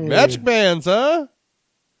 "Hey, magic bands, huh?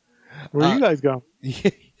 Where you guys go?"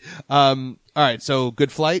 All right. So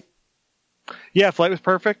good flight. Yeah, flight was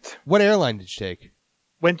perfect. What airline did you take?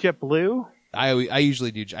 Went JetBlue. I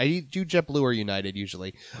usually do. I do JetBlue or United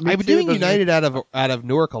usually. I've been doing United out of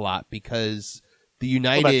Newark a lot because the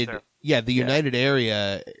United, the United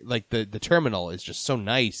area, like the terminal is just so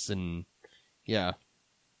nice and yeah.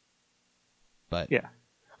 But yeah.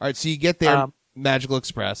 All right, so you get there, Magical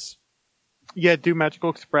Express. Yeah, do Magical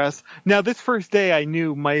Express. Now this first day I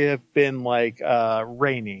knew might have been like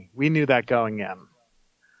rainy. We knew that going in.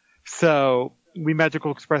 So we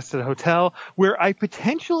Magical Express to the hotel where I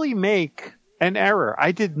potentially make an error.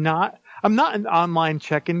 I'm not an online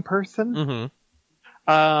check-in person.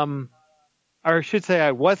 Mm-hmm. Or I should say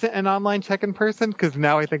I wasn't an online check-in person because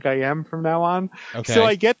now I think I am from now on. Okay. So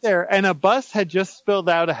I get there and a bus had just spilled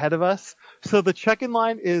out ahead of us. So the check-in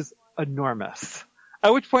line is enormous.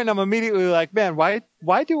 At which point I'm immediately like, man, why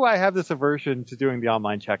do I have this aversion to doing the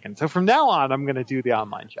online check-in? So from now on, I'm going to do the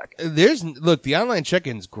online check-in. The online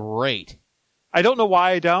check-in's great. I don't know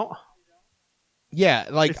why I don't. Yeah,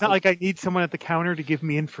 like it's not like I need someone at the counter to give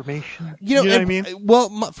me information. You know what I mean?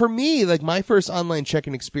 Well, for me, like my first online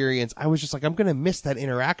check-in experience, I was just like, I'm gonna miss that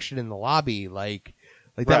interaction in the lobby. Like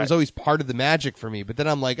that was always part of the magic for me. But then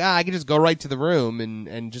I'm like, I can just go right to the room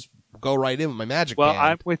and just go right in with my magic band.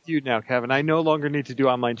 I'm with you now, Kevin. I no longer need to do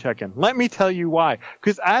online check-in. Let me tell you why.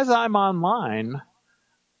 Because as I'm online,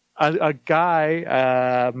 a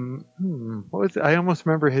guy, what was it? I almost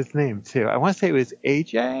remember his name too. I want to say it was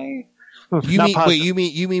AJ. You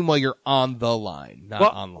mean while you're on the line, not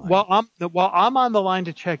online? While I'm on the line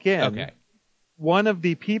to check in, okay. One of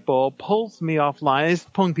the people pulls me offline. He's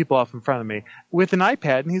pulling people off in front of me with an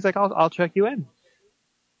iPad, and he's like, "I'll check you in."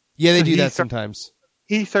 Yeah, they do that sometimes.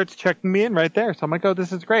 he starts checking me in right there. So I'm like, oh,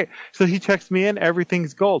 this is great. So he checks me in.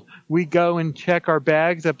 Everything's gold. We go and check our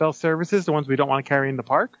bags at Bell Services, the ones we don't want to carry in the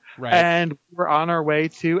park. Right. And we're on our way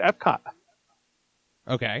to Epcot.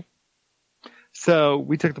 Okay. So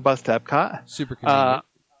we took the bus to Epcot. Super convenient.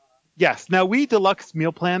 Yes. Now, we deluxe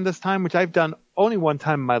meal plan this time, which I've done only one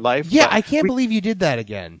time in my life. Yeah, I can't believe you did that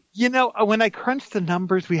again. You know, when I crunched the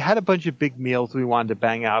numbers, we had a bunch of big meals we wanted to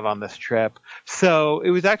bang out on this trip. So it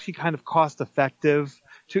was actually kind of cost effective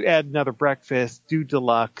to add another breakfast, do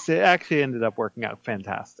deluxe. It actually ended up working out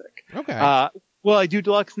fantastic. Okay. Will I do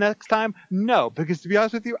deluxe next time? No, because to be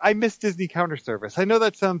honest with you, I miss Disney counter service. I know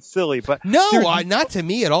that sounds silly, but no, not to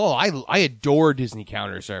me at all. I adore Disney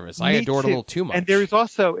counter service. I adore it a little too much. And there's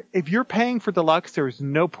also, if you're paying for deluxe, there's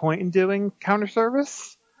no point in doing counter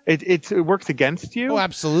service. It works against you. Oh,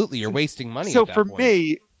 absolutely. You're wasting money. So at that for point.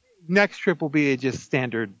 me, next trip will be a just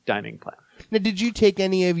standard dining plan. Now, did you take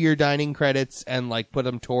any of your dining credits and like put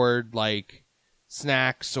them toward like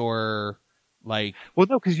snacks or like? Well,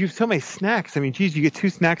 no, because you have so many snacks. I mean, geez, you get 2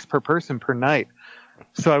 snacks per person per night.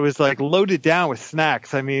 So I was like loaded down with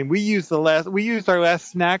snacks. I mean, we used our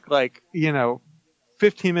last snack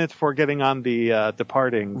 15 minutes before getting on the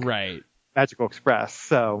departing Magical Express.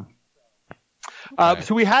 So,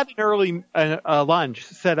 so we had an early lunch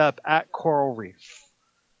set up at Coral Reef.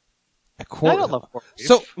 I don't love Coral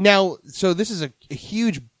Reef. So this is a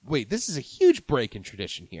huge break in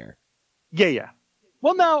tradition here. Yeah.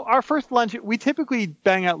 Well, no, our first lunch, we typically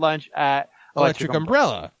bang out lunch at Electric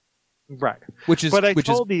Umbrella. Right.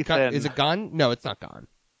 Ethan, is it gone? No, it's not gone.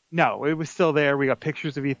 No, it was still there. We got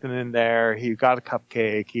pictures of Ethan in there. He got a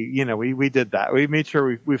cupcake. We did that. We made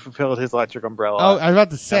sure we fulfilled his Electric Umbrella. Oh, I was about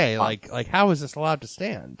to say, like, how is this allowed to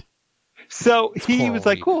stand? So he was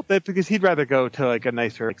like, cool, because he'd rather go to like a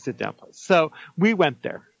nicer sit down place. So we went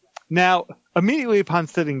there. Now, immediately upon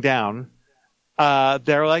sitting down,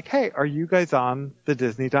 they're like, hey, are you guys on the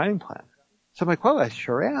Disney dining plan? So I'm like, well, I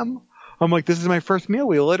sure am. I'm like, this is my first meal.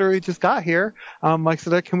 We literally just got here. I'm like,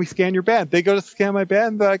 so can we scan your band? They go to scan my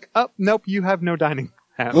band. They're like, oh, nope, you have no dining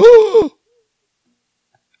plan.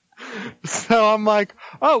 So I'm like,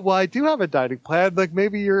 oh, well, I do have a dining plan. Like,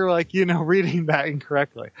 maybe you're like, reading that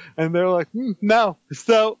incorrectly. And they're like, no.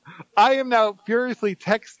 So I am now furiously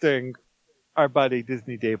texting our buddy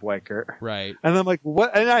Disney Dave Weicker. Right. And I'm like,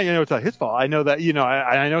 what? And I know it's not his fault. I know that,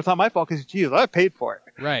 I know it's not my fault because, geez, I paid for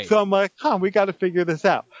it. Right. So I'm like, we got to figure this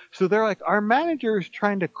out. So they're like, our manager is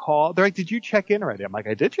trying to call. They're like, did you check in already? I'm like,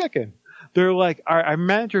 I did check in. They're like, our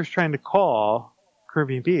manager is trying to call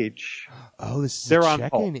Caribbean Beach. Oh, this is They're a on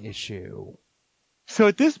check-in issue. So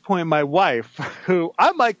at this point, my wife, who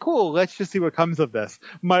I'm like, cool, let's just see what comes of this.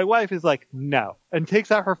 My wife is like, no, and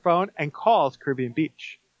takes out her phone and calls Caribbean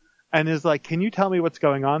Beach and is like, can you tell me what's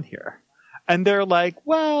going on here? And they're like,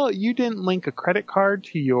 well, you didn't link a credit card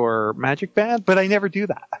to your Magic Band, but I never do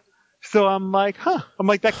that. So I'm like, I'm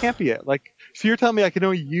like, that can't be it. Like, so you're telling me I can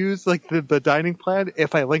only use like the dining plan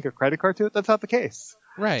if I link a credit card to it? That's not the case.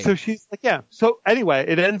 Right. So she's like, yeah. So anyway,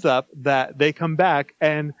 it ends up that they come back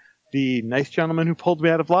and the nice gentleman who pulled me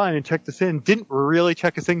out of line and checked us in didn't really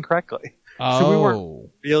check us in correctly. Oh. So we weren't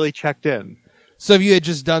really checked in. So if you had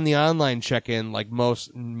just done the online check-in like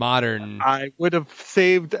most modern... I would have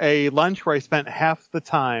saved a lunch where I spent half the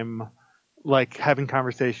time like having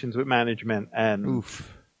conversations with management and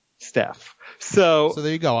staff. So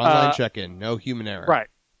there you go. Online check-in. No human error. Right.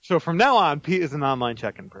 So from now on, Pete is an online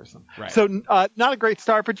check-in person. Right. So not a great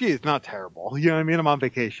start, but geez, not terrible. You know what I mean? I'm on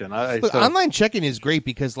vacation. Look, online check-in is great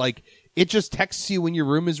because like it just texts you when your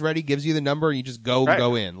room is ready, gives you the number, and you just go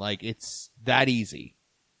in. Like it's that easy.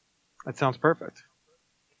 That sounds perfect.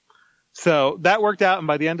 So that worked out, and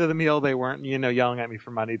by the end of the meal, they weren't yelling at me for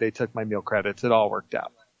money. They took my meal credits. It all worked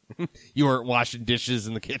out. You weren't washing dishes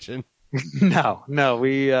in the kitchen? No,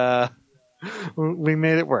 we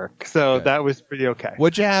made it work. So that was pretty okay.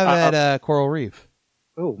 What'd you have at Coral Reef?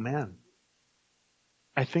 Oh, man.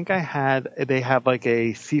 I think they have like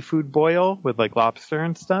a seafood boil with like lobster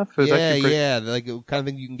and stuff. It was like the kind of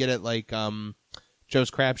thing you can get at like Joe's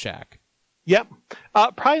Crab Shack. Yep.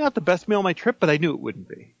 Probably not the best meal on my trip, but I knew it wouldn't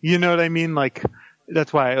be. You know what I mean? Like,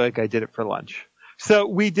 that's why I did it for lunch. So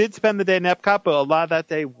we did spend the day in Epcot, but a lot of that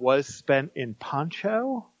day was spent in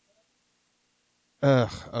Poncho.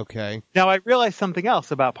 Ugh, okay. Now, I realized something else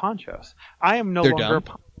about ponchos. I am no longer a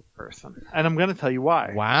poncho person, and I'm going to tell you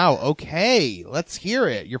why. Wow, okay. Let's hear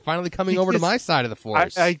it. You're finally coming over to my side of the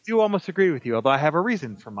force. I do almost agree with you, although I have a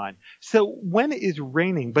reason for mine. So when it is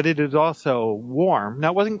raining, but it is also warm,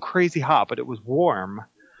 now it wasn't crazy hot, but it was warm,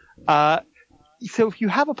 so if you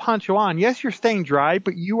have a poncho on, yes, you're staying dry,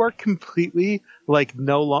 but you are completely like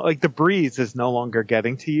the breeze is no longer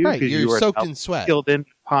getting to you. Right, because you're you are soaked in sweat. Sealed in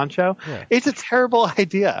poncho. Yeah. It's a terrible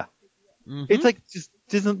idea. Mhm. It's like just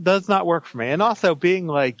does not work for me. And also being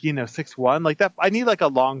like 6'1", like that, I need like a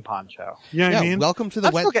long poncho. You know what I mean? Welcome to the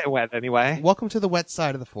I'm wet. still getting wet anyway. Welcome to the wet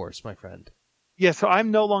side of the force, my friend. Yeah, so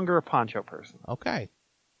I'm no longer a poncho person. Okay.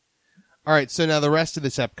 All right. So now the rest of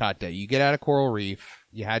this Epcot day, you get out of Coral Reef.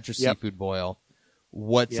 You had your Yep. seafood boil.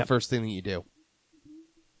 What's the Yep. first thing that you do?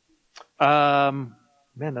 Man,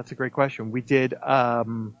 that's a great question. We did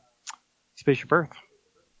Spaceship Earth.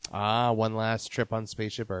 One last trip on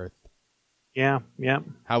Spaceship Earth. Yeah.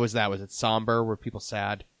 How was that? Was it somber? Were people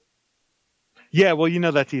sad? Yeah, well,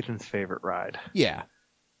 that's Ethan's favorite ride. Yeah.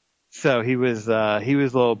 So he was a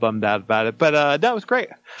little bummed out about it, but that was great.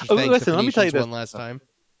 Did you thank Listen, the let me tell you Phoenicians this. one last time.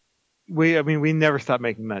 We never stopped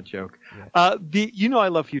making that joke. Yeah. I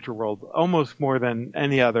love Future World almost more than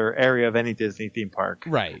any other area of any Disney theme park.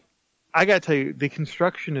 Right. I gotta tell you, the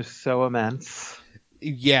construction is so immense.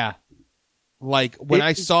 Yeah. Like when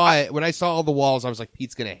I saw all the walls, I was like,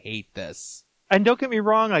 Pete's gonna hate this. And don't get me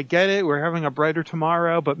wrong, I get it. We're having a brighter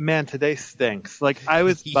tomorrow, but man, today stinks. Like I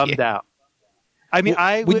was bummed out. I mean,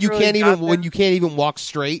 when you can't even walk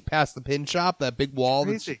straight past the pin shop, that big wall.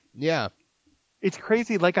 Yeah. It's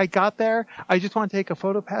crazy. Like I got there, I just want to take a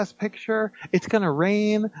PhotoPass picture. It's gonna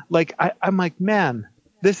rain. Like I'm like, man,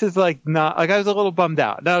 this is like not like I was a little bummed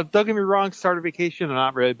out. Now, don't get me wrong, start of vacation, I'm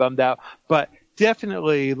not really bummed out, but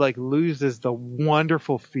definitely like loses the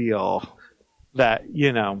wonderful feel that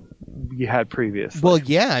you had previously. Well,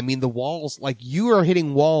 yeah. I mean, the walls, like you are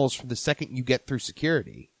hitting walls from the second you get through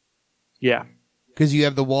security. Yeah. Because you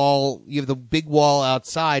have the big wall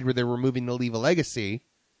outside where they're removing the Leave a Legacy.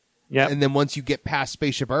 Yeah. And then once you get past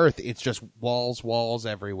Spaceship Earth, it's just walls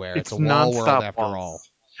everywhere. It's a wall nonstop world after walls. all.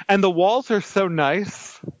 And the walls are so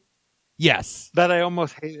nice Yes. that I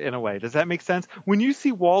almost hate it in a way. Does that make sense? When you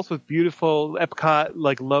see walls with beautiful Epcot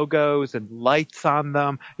like logos and lights on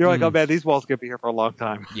them, you're like, oh man, these walls are going to be here for a long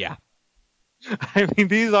time. Yeah. I mean,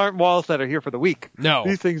 these aren't walls that are here for the week. No.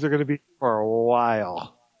 These things are going to be for a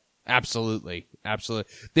while. Absolutely.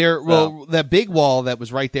 That big wall that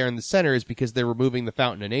was right there in the center is because they're removing the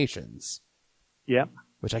Fountain of Nations. Yep.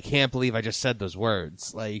 Which I can't believe I just said those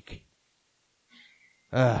words. Like,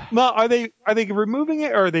 well, are they removing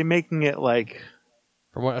it or are they making it like?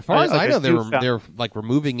 As far as I know, new they're like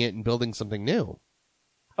removing it and building something new.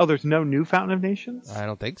 Oh, there's no new Fountain of Nations? I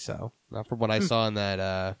don't think so. Not from what I saw in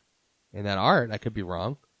that art. I could be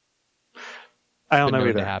wrong. I don't know either.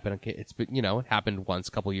 either. To happen. It's been, it happened once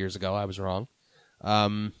a couple years ago. I was wrong.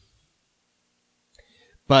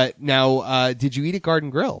 But now, did you eat at Garden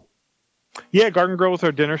Grill? Yeah, Garden Grill was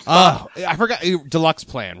our dinner spot. Oh, I forgot. Deluxe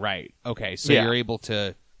plan, right? Okay, so Yeah. you're able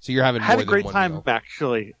to. So you're having I had more a great than one time meal.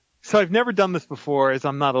 actually. So I've never done this before, as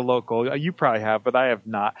I'm not a local. You probably have, but I have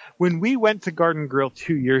not. When we went to Garden Grill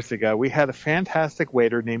 2 years ago, we had a fantastic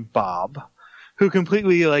waiter named Bob, who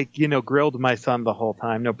completely grilled my son the whole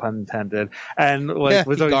time, no pun intended, and was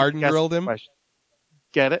always Garden asking grilled him. questions.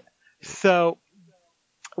 Get it? So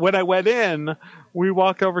when I went in, we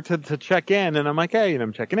walked over to check in, and I'm like, hey,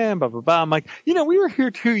 I'm checking in, blah, blah, blah. I'm like, we were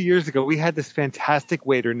here 2 years ago. We had this fantastic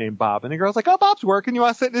waiter named Bob. And the girl's like, oh, Bob's working. You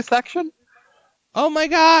want to sit in this section? Oh my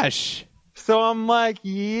gosh. So I'm like,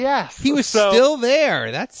 yes. He was still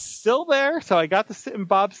there. That's still there. So I got to sit in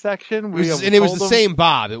Bob's section. and it was the same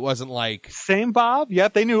Bob. It wasn't like same Bob.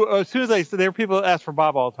 Yep. They knew as soon as there were people that asked for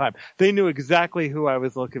Bob all the time. They knew exactly who I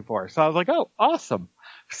was looking for. So I was like, oh, awesome.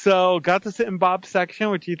 So got to sit in Bob's section,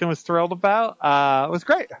 which Ethan was thrilled about. It was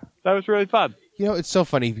great. That was really fun. It's so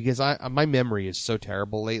funny because my memory is so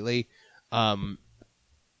terrible lately. I'll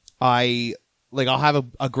have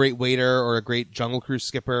a great waiter or a great Jungle Cruise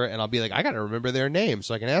skipper, and I'll be like, I got to remember their name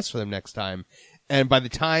so I can ask for them next time. And by the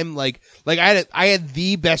time, I had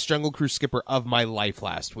the best Jungle Cruise skipper of my life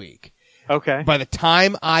last week. Okay. By the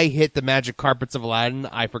time I hit the Magic Carpets of Aladdin,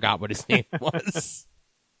 I forgot what his name was.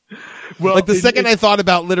 Well, the second I thought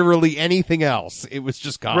about literally anything else, it was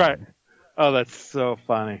just gone. Right. Oh, that's so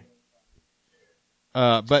funny.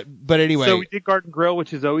 But anyway. So we did Garden Grill,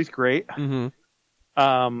 which is always great.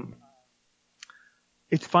 Mm-hmm.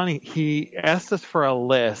 It's funny. He asked us for a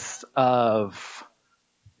list of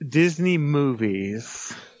Disney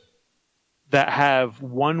movies that have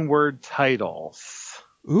one-word titles.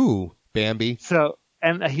 Ooh, Bambi. So,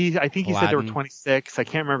 and I think he said there were 26. I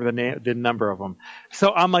can't remember the number of them.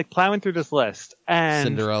 So I'm like plowing through this list, and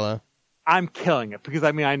Cinderella. I'm killing it because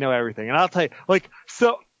I know everything, and I'll tell you,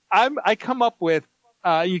 so I come up with.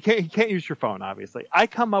 You can't use your phone, obviously. I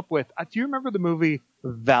come up with. Do you remember the movie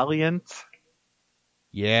Valiant?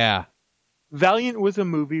 Yeah. Valiant was a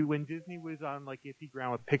movie when Disney was on like iffy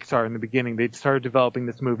ground with Pixar in the beginning. They'd started developing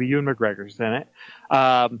this movie. Ewan McGregor's in it.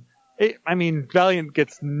 I mean, Valiant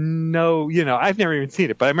gets no, I've never even seen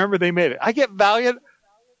it, but I remember they made it. I get Valiant.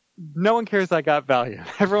 No one cares I got Valiant.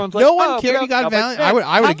 Everyone's like, no one cared you got Valiant. Like,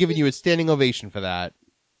 I would have given you a standing ovation for that.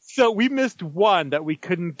 So we missed one that we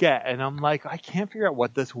couldn't get, and I'm like, I can't figure out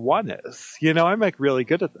what this one is. I'm like really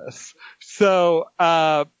good at this. So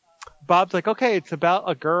Bob's like, okay, it's about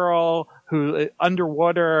a girl who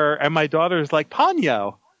underwater, and my daughter's like,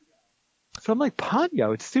 Ponyo. So I'm like,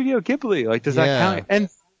 Ponyo? It's Studio Ghibli. Like, does that count? And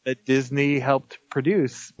that Disney helped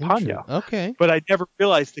produce Ponyo. Okay. But I never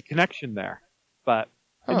realized the connection there. But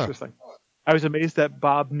interesting. I was amazed that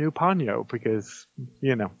Bob knew Ponyo because,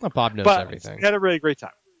 Well, Bob knows everything. We had a really great time.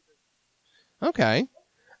 Okay.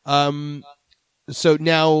 So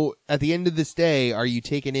now, at the end of this day, are you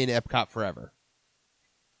taking in Epcot Forever?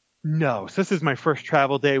 No. So this is my first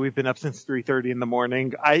travel day. We've been up since 3:30 in the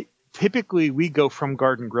morning. Typically, we go from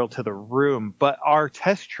Garden Grill to the room, but our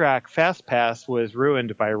test track Fast Pass was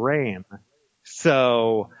ruined by rain.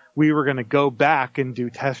 So we were going to go back and do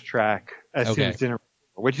test track as soon as dinner,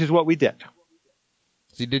 which is what we did.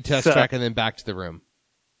 So you did test track and then back to the room.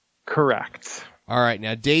 Correct. All right.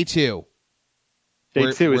 Now, day 2.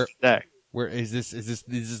 Day 2 is today. Where is this? Is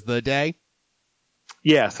this the day?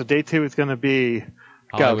 Yeah. So day 2 is going to be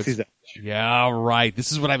Galaxy's Edge. Yeah, right.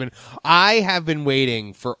 This is what I have been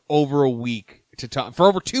waiting for over a week to talk, for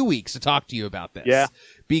over 2 weeks to talk to you about this. Yeah.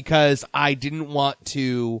 Because I didn't want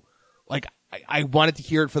to, I wanted to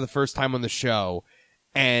hear it for the first time on the show.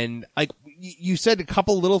 And you said a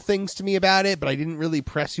couple little things to me about it, but I didn't really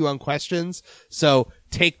press you on questions. So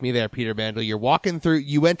take me there, Peter Bandel. You're walking through,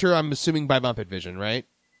 you enter, I'm assuming by Muppet Vision, right?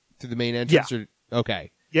 Through the main entrance? Yeah.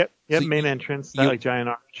 Okay. Yep, So main entrance, that giant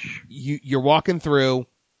arch. You're walking through.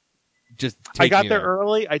 Just I got there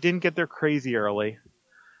early. I didn't get there crazy early.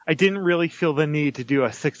 I didn't really feel the need to do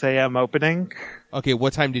a 6 a.m. opening. Okay,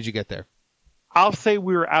 what time did you get there? I'll say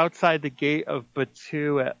we were outside the gate of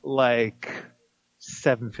Batuu at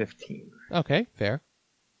 7:15. Okay, fair.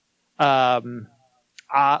 Listen,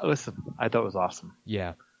 I thought it was awesome.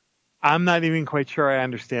 Yeah. I'm not even quite sure I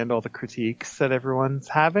understand all the critiques that everyone's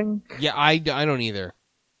having. Yeah, I don't either.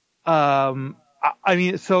 I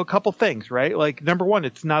mean, so a couple things, right? Number one,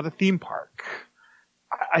 it's not a theme park.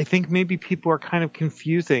 I think maybe people are kind of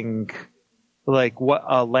confusing, what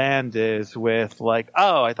a land is with,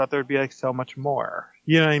 I thought there'd be, so much more.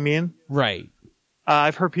 You know what I mean? Right.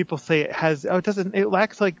 I've heard people say it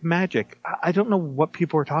lacks, magic. I don't know what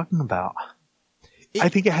people are talking about. I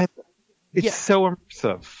think it's so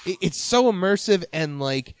immersive. It's so immersive and,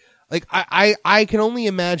 I can only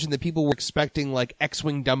imagine that people were expecting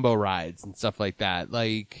X-Wing Dumbo rides and stuff like that.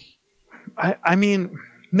 I mean,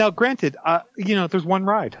 now granted, there's one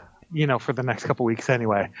ride, for the next couple weeks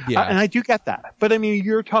anyway. Yeah. And I do get that. But I mean,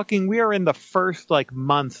 we are in the first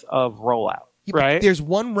months of rollout, right? There's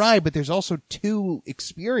one ride, but there's also 2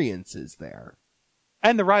 experiences there.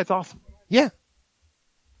 And the ride's awesome. Yeah.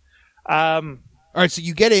 All right. So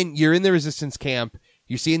you get in, you're in the Resistance camp,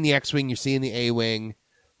 you're seeing the X-Wing, you're seeing the A-Wing.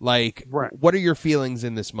 Right. What are your feelings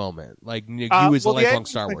in this moment? You as a lifelong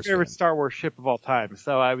Star Wars my favorite fan. Star Wars ship of all time,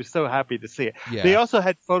 so I was so happy to see it. Yeah. They also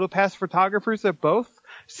had PhotoPass photographers at both,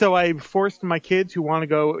 so I forced my kids who want to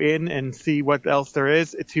go in and see what else there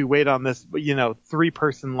is to wait on this,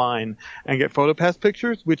 3-person line and get PhotoPass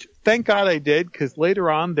pictures, which thank God I did, because later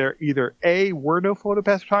on there either A, were no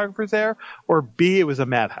PhotoPass photographers there, or B, it was a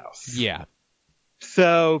madhouse. Yeah.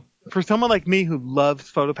 So for someone like me who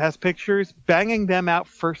loves PhotoPass pictures, banging them out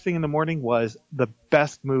first thing in the morning was the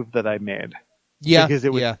best move that I made. Yeah. Because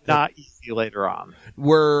it was not easy later on.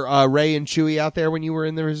 Were Rey and Chewie out there when you were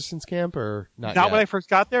in the Resistance camp, or not yet? When I first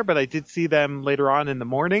got there, but I did see them later on in the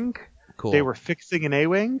morning. Cool. They were fixing an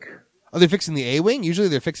A-Wing. Oh, they're fixing the A-Wing? Usually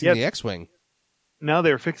they're fixing the X-Wing. No,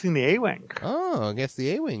 they were fixing the A-Wing. Oh, I guess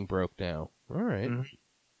the A-Wing broke now. All right. Mm-hmm.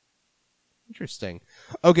 Interesting.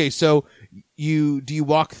 Okay, so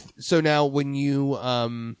so now when you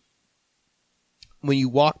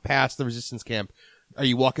walk past the Resistance camp, are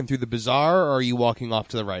you walking through the bazaar or are you walking off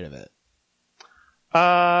to the right of it?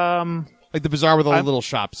 The bazaar with all the little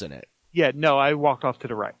shops in it. Yeah, no, I walked off to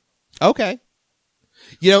the right. Okay.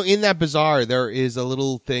 In that bazaar there is a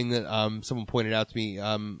little thing that someone pointed out to me.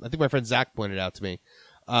 I think my friend Zach pointed out to me.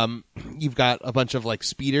 You've got a bunch of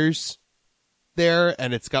speeders there,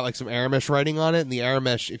 and it's got some Aramesh writing on it, and the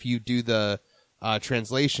Aramesh, if you do the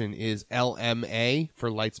translation, is LMA for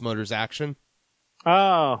Lights Motors Action.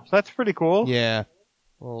 Oh, that's pretty cool. Yeah,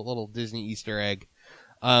 little Disney Easter egg.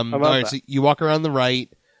 I love all right, that. so you walk around the right.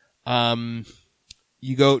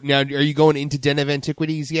 You go now. Are you going into Den of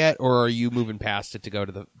Antiquities yet, or are you moving past it to go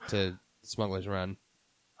to Smuggler's Run?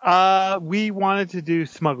 We wanted to do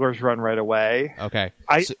Smuggler's Run right away. Okay.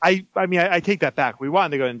 I take that back. We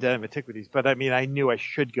wanted to go to Den of Antiquities, but I mean, I knew I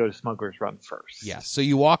should go to Smuggler's Run first. Yes. So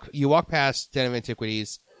you walk past Den of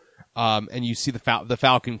Antiquities, and you see the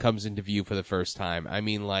Falcon comes into view for the first time. I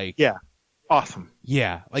mean, like, yeah, awesome.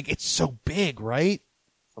 Yeah, like it's so big, right?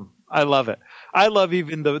 I love it. I love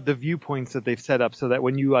even the viewpoints that they've set up so that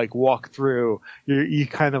when you like walk through, you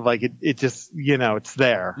kind of like it just, it's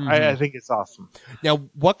there. Mm-hmm. I think it's awesome. Now,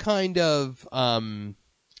 what kind of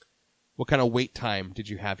wait time did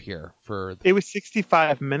you have here for? It was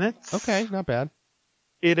 65 minutes. Okay, not bad.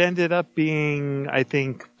 It ended up being, I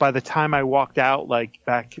think, by the time I walked out, like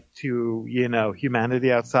back to, humanity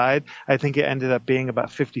outside, I think it ended up being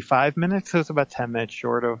about 55 minutes. So it's about 10 minutes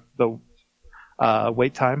short of the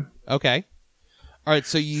wait time. Okay. All right.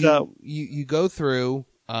 So you go through,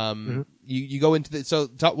 mm-hmm. you go into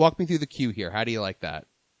walk me through the queue here. How do you like that?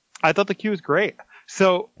 I thought the queue was great.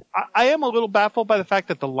 So I am a little baffled by the fact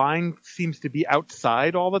that the line seems to be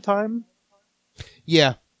outside all the time.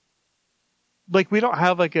 Yeah. Like we don't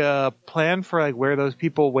have like a plan for like where those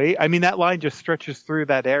people wait. I mean, that line just stretches through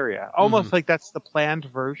that area. Almost like that's the planned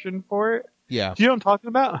version for it. Yeah. Do you know what I'm talking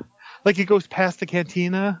about? Like it goes past the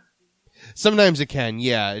cantina. Sometimes it can,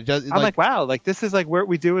 yeah. It does. I'm like, wow, like this is like where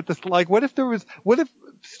we do it. This like, what if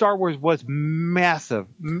Star Wars was massive?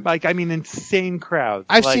 Like, I mean, insane crowds.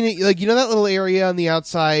 I've seen it. Like, that little area on the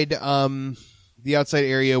outside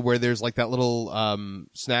area where there's like that little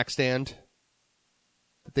snack stand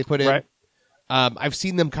that they put in. Right. I've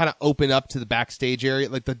seen them kind of open up to the backstage area.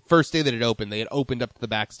 Like the first day that it opened, they had opened up to the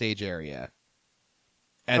backstage area,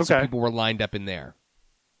 and so people were lined up in there.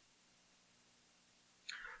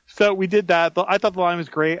 So we did that. I thought the line was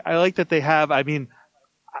great. I like that they have,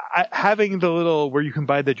 having the little where you can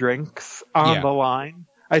buy the drinks on the line,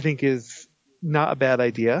 I think is not a bad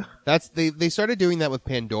idea. They started doing that with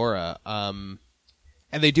Pandora, and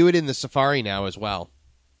they do it in the Safari now as well.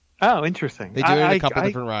 Oh, interesting. They do it in a couple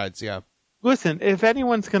different rides, yeah. Listen, if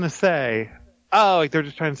anyone's going to say, oh, like they're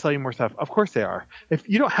just trying to sell you more stuff, of course they are. If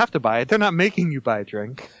you don't have to buy it, they're not making you buy a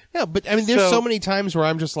drink. Yeah, but I mean, there's so many times where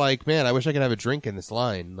I'm just like, man, I wish I could have a drink in this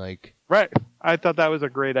line. Like, right. I thought that was a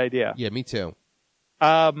great idea. Yeah, me too.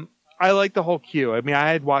 I like the whole queue. I mean, I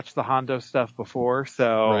had watched the Hondo stuff before,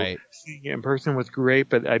 so seeing it in person was great,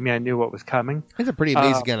 but I mean, I knew what was coming. It's a pretty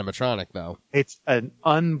amazing animatronic, though. It's an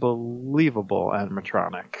unbelievable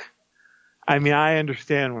animatronic. I mean, I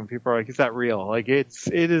understand when people are like, is that real? Like, it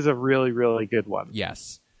is a really, really good one.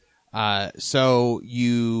 Yes. So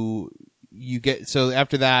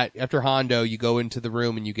after that, after Hondo, you go into the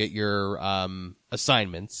room and you get your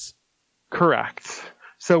assignments. Correct.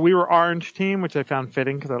 So we were Orange Team, which I found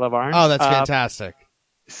fitting because I love orange. Oh, that's fantastic.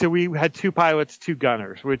 So we had 2 pilots, 2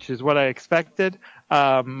 gunners, which is what I expected.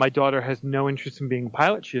 My daughter has no interest in being a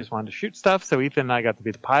pilot. She just wanted to shoot stuff. So Ethan and I got to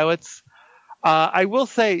be the pilots. I will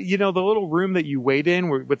say, the little room that you wait in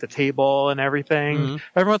with the table and everything,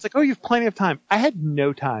 everyone's like, oh, you have plenty of time. I had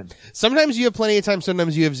no time. Sometimes you have plenty of time.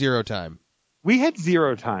 Sometimes you have 0 time. We had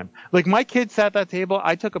 0 time. Like, my kids sat at that table.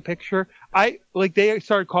 I took a picture. They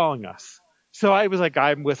started calling us. So I was like,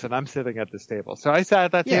 I'm sitting at this table. So I sat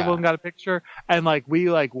at that table and got a picture. And, we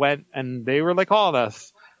went and they were, calling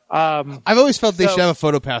us. I've always felt they should have a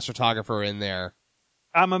PhotoPass photographer in there.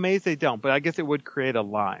 I'm amazed they don't, but I guess it would create a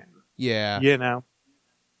line. Yeah.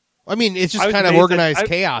 I mean, it's just kind of organized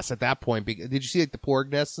chaos at that point. Did you see the porg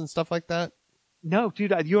nests and stuff like that? No,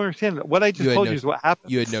 dude, you understand. What I just told you is what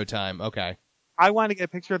happened. You had no time. Okay. I wanted to get a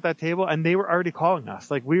picture at that table, and they were already calling us.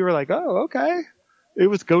 We were like, oh, okay. It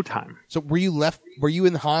was go time. So were you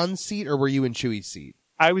in Han's seat or were you in Chewie's seat?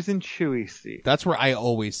 I was in Chewie's seat. That's where I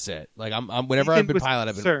always sit. I'm whenever I've been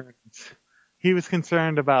piloting, I've been... He was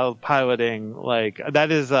concerned about piloting,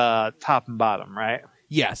 that is top and bottom, right?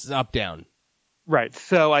 Yes, up, down. Right.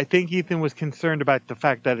 So I think Ethan was concerned about the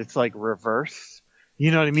fact that it's reverse.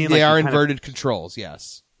 You know what I mean? They are inverted controls,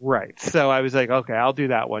 yes. Right. So I was like, okay, I'll do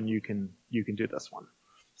that one. You can do this one.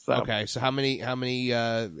 So. Okay. So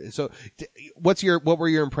what were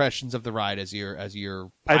your impressions of the ride as you're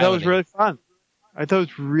piloting? I thought it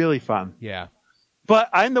was really fun. Yeah. But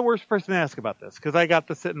I'm the worst person to ask about this because I got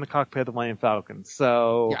to sit in the cockpit of the Millennium Falcon.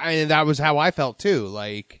 So yeah, and that was how I felt too.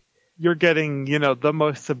 You're getting, the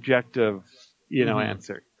most subjective,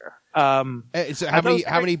 answer here. So how many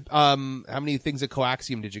things at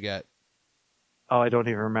Coaxium did you get? Oh, I don't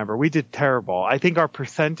even remember. We did terrible. I think our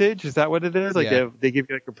percentage, is that what it is? They give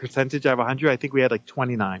you a percentage out of 100. I think we had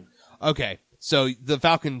 29. Okay. So the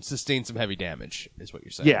Falcon sustained some heavy damage, is what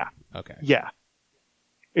you're saying. Yeah. Okay. Yeah.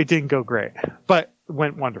 It didn't go great. But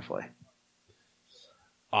went wonderfully.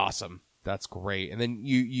 Awesome. That's great. And then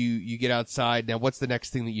you get outside. Now, what's the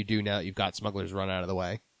next thing that you do now that you've got Smuggler's Run out of the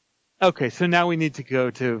way? Okay, so now we need to go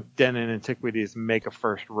to Den and Antiquities and make a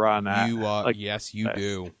first run at. Yes, you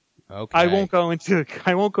do. Okay. I won't go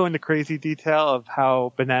into crazy detail of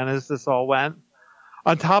how bananas this all went.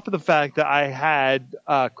 On top of the fact that I had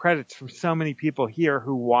credits from so many people here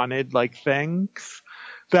who wanted like things,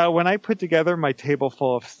 that when I put together my table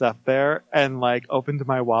full of stuff there and like opened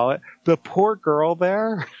my wallet, the poor girl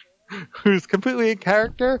there, who's completely in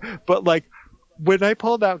character, but like when I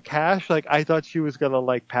pulled out cash, like I thought she was gonna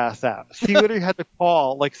like pass out. She literally had to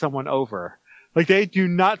call like someone over. Like they do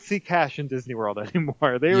not see cash in Disney World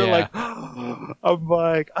anymore. They were like, I'm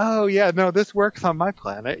like, oh yeah, no, this works on my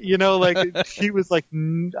planet. You know, like she was like,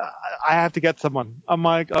 I have to get someone. I'm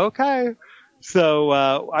like, okay.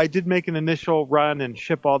 So I did make an initial run and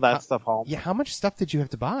ship all that stuff home. Yeah, how much stuff did you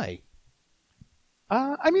have to buy?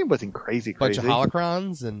 I mean, it wasn't crazy. Bunch of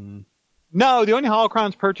holocrons and. No, the only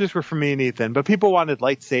holocrons purchased were for me and Ethan, but people wanted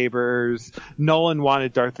lightsabers. Nolan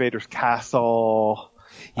wanted Darth Vader's castle.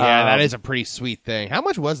 Yeah, that is a pretty sweet thing. How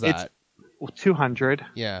much was that? It's $200.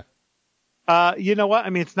 Yeah. You know what? I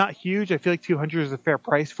mean, it's not huge. I feel like $200 is a fair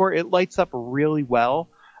price for it. It lights up really well.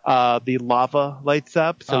 The lava lights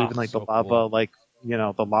up, so even like the lava, cool. Like, you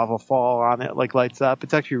know, the lava fall on it like lights up.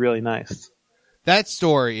 It's actually really nice. That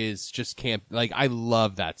store is just camp. Like, I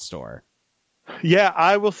love that store. Yeah,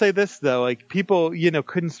 I will say this though, like people, you know,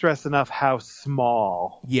 couldn't stress enough how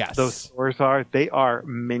small those stores are. They are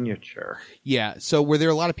miniature. Yeah. So were there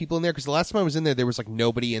a lot of people in there? Because the last time I was in there was like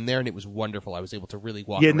nobody in there, and it was wonderful. I was able to really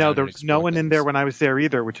walk. Yeah, no, there was no one in there when I was there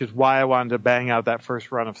either, which is why I wanted to bang out that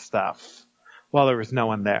first run of stuff while there was no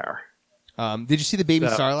one there. Did you see the baby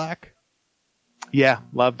Sarlacc? Yeah,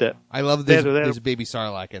 loved it. I love that there's a baby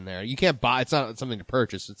Sarlacc in there. You can't buy. It's not something to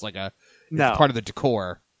purchase. It's like it's part of the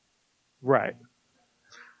decor. Right.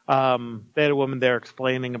 They had a woman there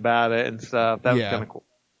explaining about it and stuff. That was kind of cool.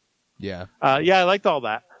 Yeah. Yeah, I liked all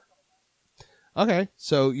that. Okay,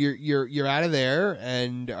 so you're out of there,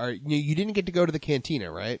 and you didn't get to go to the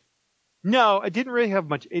cantina, right? No, I didn't really have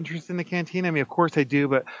much interest in the cantina. I mean, of course I do,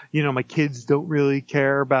 but you know, my kids don't really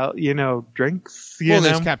care about drinks.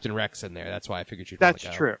 There's Captain Rex in there. That's why I figured you'd. That's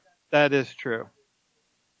true. That is true.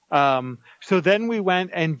 So then we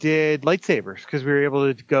went and did lightsabers because we were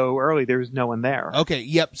able to go early. There was no one there. Okay.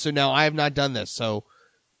 Yep. So now I have not done this. So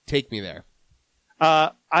take me there.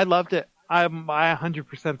 I loved it. I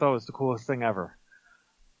 100% thought it was the coolest thing ever.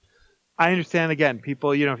 I understand again,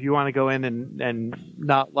 people, if you want to go in and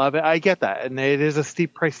not love it, I get that. And it is a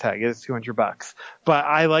steep price tag. It is $200, but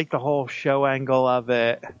I like the whole show angle of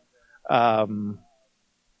it.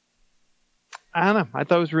 I don't know. I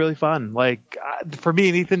thought it was really fun. Like for me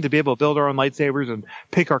and Ethan to be able to build our own lightsabers and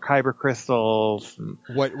pick our kyber crystals.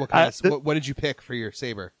 What did you pick for your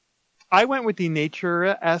saber? I went with the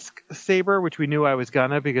nature-esque saber, which we knew I was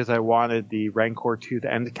gonna because I wanted the Rancor tooth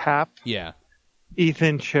end cap. Yeah.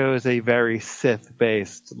 Ethan chose a very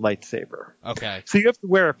Sith-based lightsaber. Okay. So you have to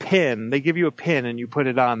wear a pin. They give you a pin and you put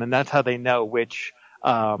it on, and that's how they know which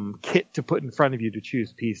kit to put in front of you to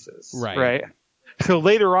choose pieces. Right? So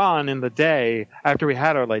later on in the day, after we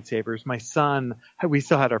had our lightsabers, my son, we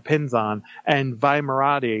still had our pins on, and Vi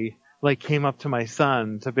Marati came up to my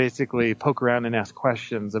son to basically poke around and ask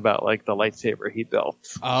questions about the lightsaber he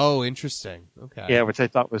built. Oh, interesting. Okay. Yeah, which I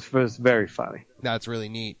thought was very funny. That's really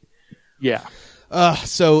neat. Yeah.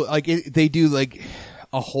 So they do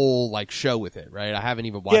a whole show with it, right? I haven't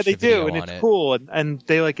even watched. Yeah, they the video do, and on it's it. cool, and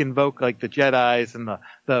they invoke the Jedis, and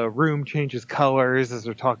the room changes colors as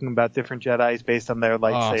they're talking about different Jedis based on their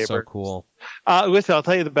lightsaber. Oh, so cool. Listen, I'll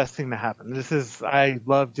tell you the best thing to happen. I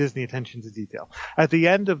love Disney attention to detail. At the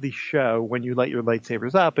end of the show, when you light your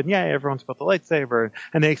lightsabers up, and everyone's put the lightsaber,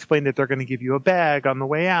 and they explain that they're going to give you a bag on the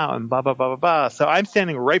way out, and blah, blah, blah, blah, blah. So I'm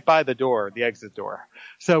standing right by the door, the exit door.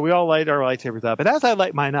 So we all light our lightsabers up, and as I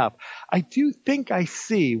light mine up, I do think I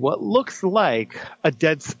see what looks like a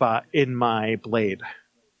dead spot in my blade.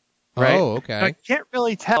 Right? Oh, okay. I can't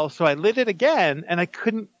really tell, so I lit it again, and I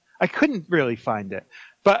couldn't really find it.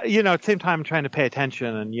 But, at the same time, I'm trying to pay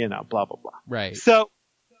attention and, blah, blah, blah. Right. So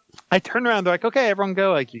I turn around. They're like, okay, everyone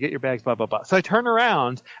go. You get your bags, blah, blah, blah. So I turn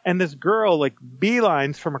around, and this girl,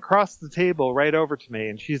 beelines from across the table right over to me,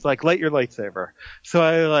 and she's like, light your lightsaber. So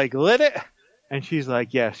I, lit it, and she's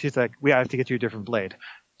like, yeah. She's like, we have to get you a different blade.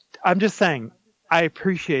 I'm just saying, I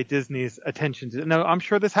appreciate Disney's attention to it. No, I'm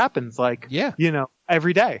sure this happens,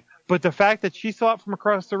 every day. But the fact that she saw it from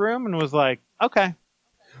across the room and was like, okay.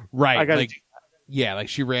 Right. I gotta do that.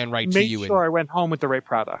 She ran right to you. Make sure I went home with the right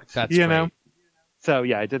product. That's great. So,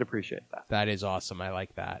 yeah, I did appreciate that. That is awesome. I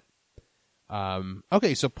like that.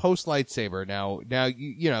 Okay, so post lightsaber. Now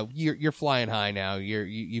you're flying high now.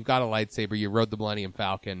 You've got a lightsaber. You rode the Millennium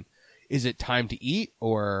Falcon. Is it time to eat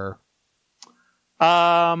or?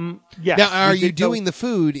 Yes. Now, are you doing the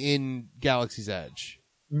food in Galaxy's Edge?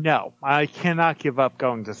 No, I cannot give up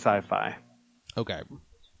going to Sci-Fi. Okay.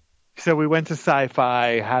 So we went to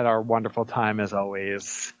Sci-Fi, had our wonderful time as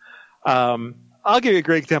always. I'll give you a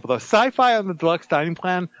great example though. Sci-Fi on the deluxe dining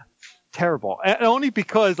plan, terrible. And only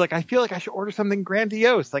because I feel like I should order something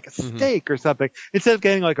grandiose, like a steak or something, instead of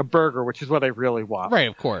getting like a burger, which is what I really want. Right,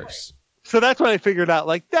 of course. So that's what I figured out.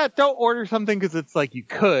 Like that, don't order something because it's like you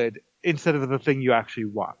could instead of the thing you actually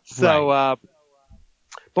want. So, right.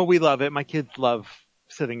 But we love it. My kids love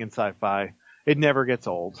sitting in Sci-Fi. It never gets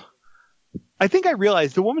old. I think I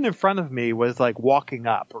realized the woman in front of me was like walking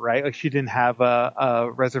up, right? Like she didn't have a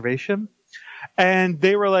reservation. And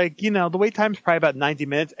they were like, the wait time's probably about 90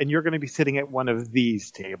 minutes and you're going to be sitting at one of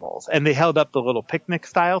these tables. And they held up the little picnic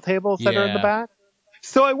style tables that are in the back.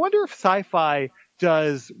 So I wonder if Sci-Fi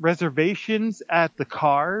does reservations at the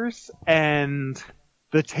cars and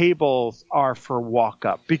the tables are for walk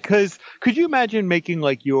up. Because could you imagine making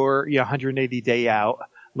like your 180 day out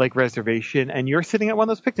like reservation and you're sitting at one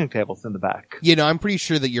of those picnic tables in the back? I'm pretty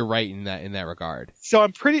sure that you're right in that regard. So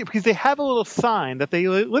because they have a little sign that they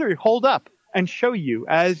literally hold up and show you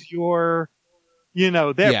as you're,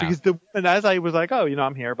 there. Yeah. Because and as I was like,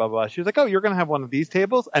 I'm here, blah, blah, blah. She was like, you're going to have one of these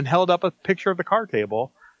tables, and held up a picture of the car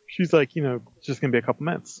table. She's like, it's just going to be a couple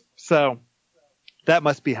minutes. So that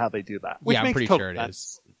must be how they do that. Which I'm makes pretty total sure it sense.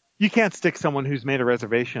 is. You can't stick someone who's made a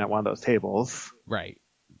reservation at one of those tables. Right.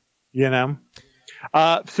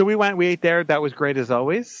 So we ate there. That was great as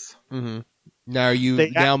always. Mm-hmm. Now, are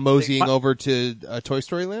you moseying over to Toy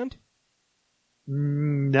Story Land?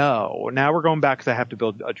 No. Now we're going back because I have to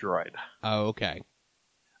build a droid. Oh, okay.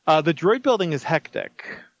 The droid building is hectic.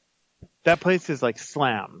 That place is like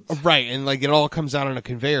slammed. Right, and like it all comes out on a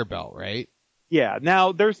conveyor belt, right? Yeah.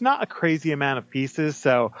 Now, there's not a crazy amount of pieces,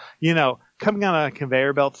 so, coming on a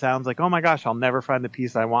conveyor belt sounds like, oh my gosh, I'll never find the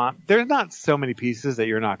piece I want. There's not so many pieces that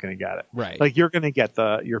you're not going to get it. Right. Like you're going to get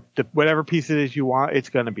the whatever piece it is you want, it's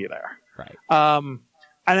going to be there. Right. And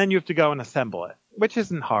then you have to go and assemble it, which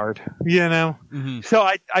isn't hard, Mm-hmm. So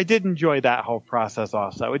I did enjoy that whole process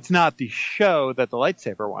also. It's not the show that the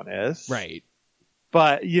lightsaber one is. Right.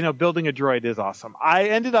 But, building a droid is awesome. I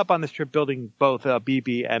ended up on this trip building both a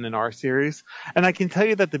BB and an R series. And I can tell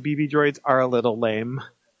you that the BB droids are a little lame.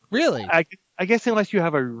 Really? I guess unless you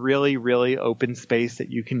have a really, really open space that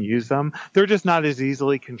you can use them, they're just not as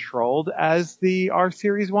easily controlled as the R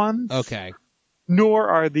series ones. Okay. Nor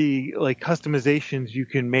are the customizations you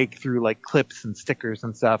can make through clips and stickers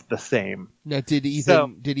and stuff the same. Now, did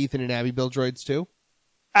Ethan and Abby build droids too?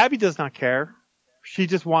 Abby does not care. She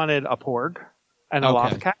just wanted a Porg and a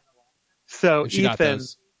Lost Cat. So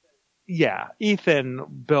Ethan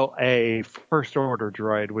built a First Order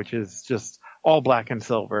droid, which is just all black and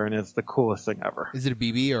silver, and it's the coolest thing ever. Is it a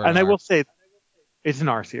BB or? And I will say, it's an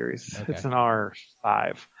R series. Okay. It's an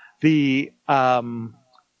R5.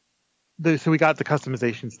 So we got the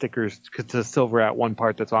customization stickers to silver out one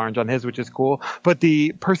part that's orange on his, which is cool. But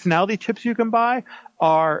the personality chips you can buy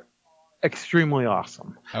are extremely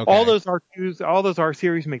awesome. Okay. All those R2s, all those R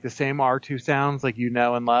series make the same R2 sounds like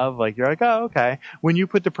and love. Like you're like, oh, okay. When you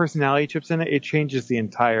put the personality chips in it, it changes the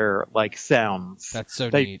entire sounds. That's so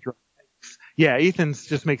neat. Yeah, Ethan's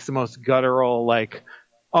just makes the most guttural,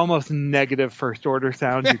 almost negative First Order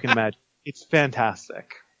sound you can imagine. It's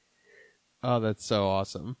fantastic. Oh, that's so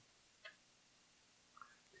awesome.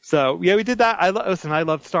 So, yeah, we did that. I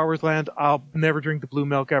love Star Wars Land. I'll never drink the blue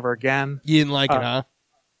milk ever again. You didn't like it, huh?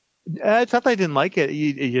 It's not that I didn't like it.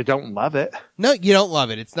 You don't love it. No, you don't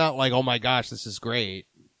love it. It's not like, oh my gosh, this is great.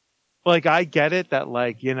 I get it that,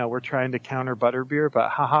 we're trying to counter butterbeer,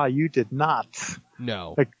 but haha, you did not.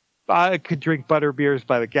 No. I could drink butterbeers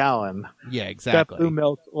by the gallon. Yeah, exactly. That blue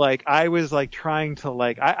milk, I was trying to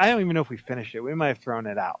I don't even know if we finished it. We might have thrown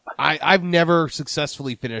it out. I've never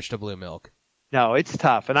successfully finished a blue milk. No, it's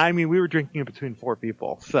tough. And we were drinking it between 4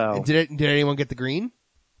 people. So did anyone get the green?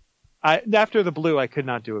 After the blue, I could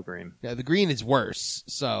not do a green. Yeah, the green is worse.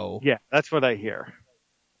 So yeah, that's what I hear.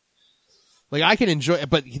 I can enjoy it,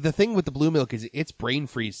 but the thing with the blue milk is it's brain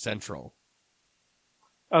freeze central.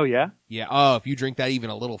 Oh yeah? Yeah. Oh, if you drink that even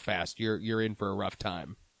a little fast, you're in for a rough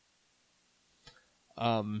time.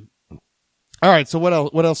 All right. So what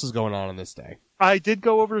else is going on this day? I did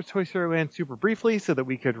go over to Toy Story Land super briefly so that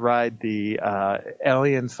we could ride the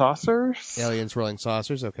alien saucers. Aliens rolling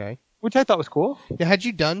saucers. Okay. Which I thought was cool. Yeah. Had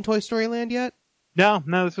you done Toy Story Land yet? No.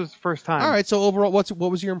 This was the first time. All right. So overall, what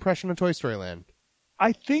was your impression of Toy Story Land?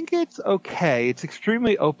 I think it's okay. It's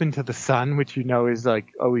extremely open to the sun, which is like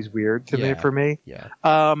always weird for me. Yeah.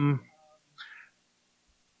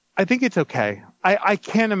 I think it's okay. I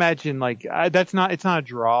can't imagine it's not a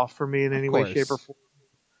draw for me in any way, shape, or form.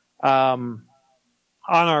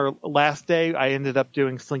 On our last day, I ended up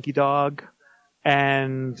doing Slinky Dog,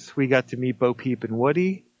 and we got to meet Bo Peep and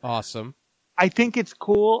Woody. Awesome. I think it's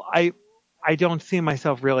cool. I don't see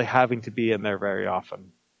myself really having to be in there very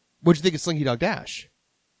often. What'd you think of Slinky Dog Dash?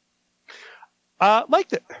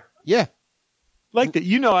 Liked it. Yeah. Liked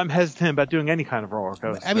it. I'm hesitant about doing any kind of roller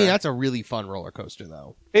coaster. I mean, that's a really fun roller coaster,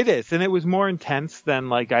 though. It is, and it was more intense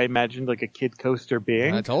than I imagined a kid coaster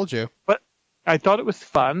being. I told you. But I thought it was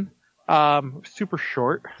fun. Super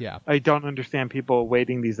short. Yeah. I don't understand people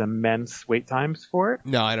waiting these immense wait times for it.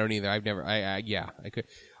 No, I don't either. I've never. I could.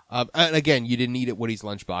 And again, you didn't eat at Woody's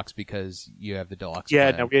Lunchbox because you have the deluxe. Yeah,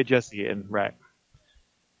 plan. no, we had just eaten. Right.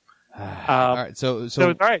 All right. So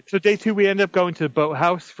all right. So day 2, we ended up going to the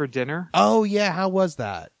Boathouse for dinner. Oh yeah, how was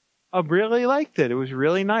that? I really liked it. It was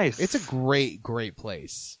really nice. It's a great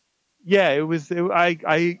place. Yeah, it was.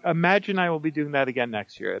 I imagine I will be doing that again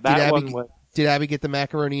next year. Did Abby get the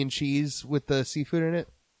macaroni and cheese with the seafood in it?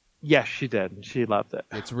 Yes, she did. She loved it.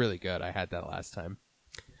 It's really good. I had that last time.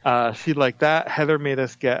 She liked that. Heather made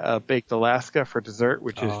us get a baked Alaska for dessert,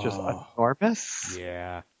 which is just enormous.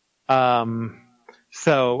 Yeah.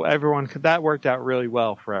 So that worked out really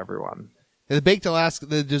well for everyone. The baked Alaska,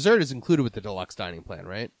 the dessert is included with the deluxe dining plan,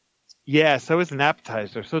 right? Yeah, so it's an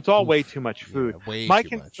appetizer. So it's all way too much food. Yeah, My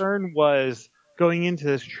concern was going into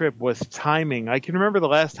this trip was timing. I can remember the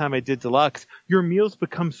last time I did deluxe, your meals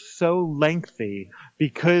become so lengthy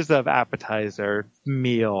because of appetizer,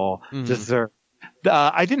 meal, dessert.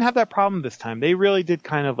 I didn't have that problem this time. They really did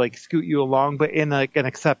kind of scoot you along, but in an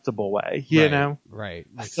acceptable way, you know? Right.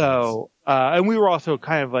 Makes so, and we were also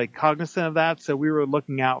kind of cognizant of that. So we were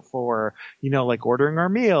looking out for, ordering our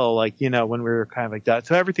meal, when we were kind of that.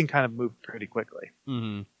 So everything kind of moved pretty quickly.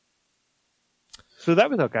 Mm-hmm. So that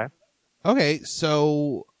was okay. Okay.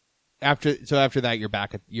 So after that, you're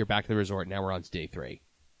back to the resort. Now we're on to day 3.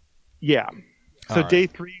 Yeah. So day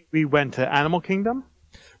 3, we went to Animal Kingdom.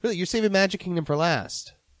 Really? You're saving Magic Kingdom for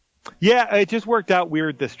last. Yeah, it just worked out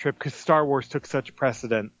weird this trip because Star Wars took such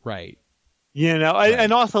precedent. Right. Right.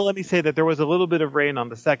 And also let me say that there was a little bit of rain on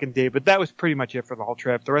the second day, but that was pretty much it for the whole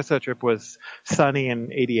trip. The rest of the trip was sunny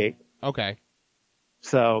and 88. Okay.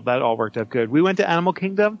 So that all worked out good. We went to Animal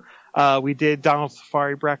Kingdom. We did Donald's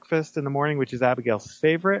Safari breakfast in the morning, which is Abigail's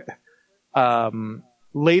favorite.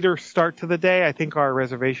 Later start to the day, I think our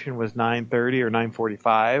reservation was 9:30 or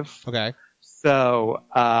 9:45. Okay. So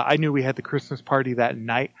I knew we had the Christmas party that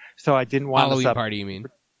night, so I didn't want Halloween us up. party, you mean?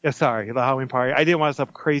 Yeah, sorry, the Halloween party. I didn't want us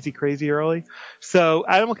up crazy early. So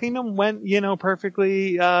Animal Kingdom went,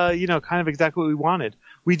 perfectly, kind of exactly what we wanted.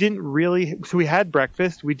 We didn't really. So we had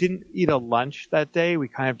breakfast. We didn't eat a lunch that day. We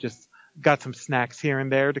kind of just got some snacks here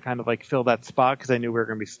and there to kind of fill that spot because I knew we were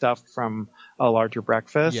going to be stuffed from a larger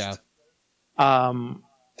breakfast. Yeah.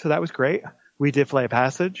 So that was great. We did Flight of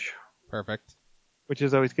Passage. Perfect. Which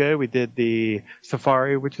is always good. We did the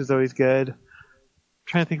Safari, which is always good. I'm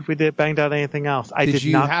trying to think if we banged out anything else. Did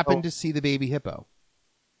you happen to see the baby hippo?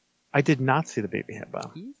 I did not see the baby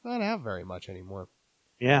hippo. He's not out very much anymore.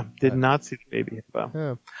 Yeah, did not see the baby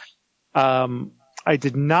hippo. Yeah. I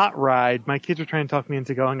did not ride. My kids were trying to talk me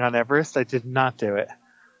into going on Everest. I did not do it.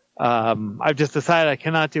 I've just decided I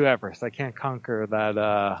cannot do Everest. I can't conquer that.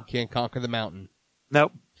 You can't conquer the mountain.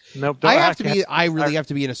 Nope. I really have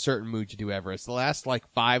to be in a certain mood to do Everest. The last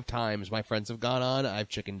 5 times my friends have gone on, I've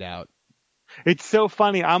chickened out. It's so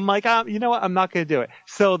funny. I'm like, you know what? I'm not going to do it.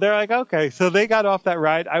 So they're like, okay. So they got off that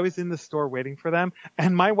ride. I was in the store waiting for them.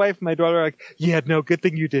 And my wife and my daughter are like, yeah, no, good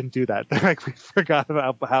thing you didn't do that. They're like, we forgot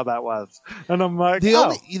about how that was. And I'm like,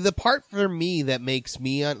 the part for me that makes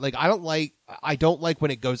me, I don't like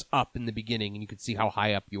when it goes up in the beginning and you can see how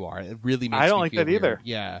high up you are. It really makes me feel I don't like that weird. either.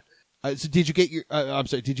 Yeah. So did you get your, I'm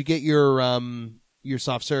sorry, did you get your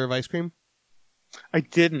soft serve ice cream? I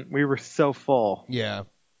didn't. We were so full. Yeah.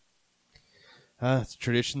 It's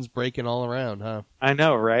traditions breaking all around, huh? I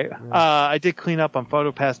know, right? Yeah. I did clean up on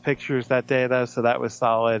PhotoPass pictures that day, though, so that was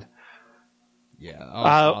solid. Yeah,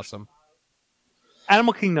 awesome.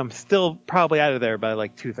 Animal Kingdom still probably out of there by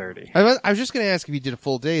 2:30. I was just going to ask if you did a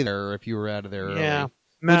full day there or if you were out of there early. Yeah.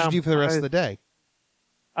 What did you do for the rest of the day?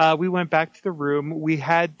 We went back to the room. We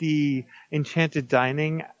had the Enchanted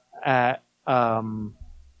Dining at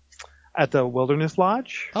the Wilderness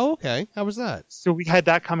Lodge. Oh, okay. How was that? So we had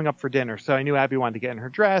that coming up for dinner. So I knew Abby wanted to get in her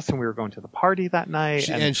dress, and we were going to the party that night.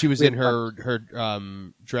 And she was in her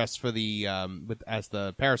dress for the as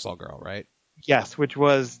the parasol girl, right? Yes, which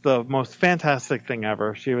was the most fantastic thing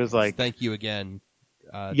ever. She was like, Thank you again.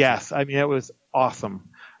 yes, I mean, it was awesome.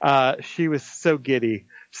 She was so giddy.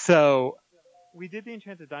 So we did the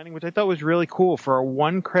Enchanted Dining, which I thought was really cool for a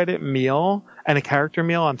 1-credit meal and a character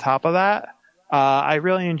meal on top of that. I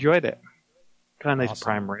really enjoyed it. Kind of nice Awesome.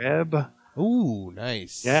 prime rib. Ooh,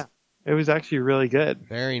 nice. Yeah, it was actually really good.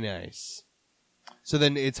 Very nice. So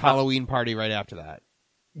then it's Halloween party right after that.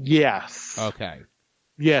 Yes. Okay.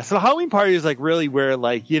 Yeah, so the Halloween party is like really where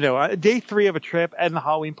like, day 3 of a trip and the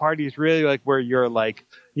Halloween party is really like where your like,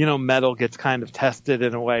 metal gets kind of tested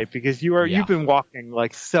in a way because you've been walking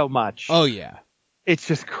like so much. Oh yeah. It's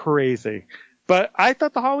just crazy. But I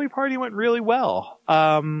thought the Halloween party went really well.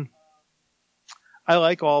 I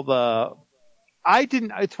like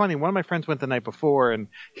it's funny, one of my friends went the night before and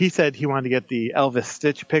he said he wanted to get the Elvis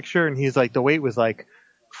Stitch picture and he's like, the wait was like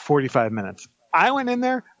 45 minutes. I went in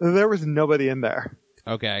there was nobody in there.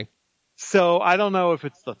 Okay. So I don't know if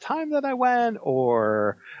it's the time that I went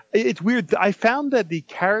or it's weird. I found that the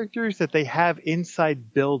characters that they have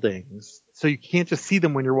inside buildings, so you can't just see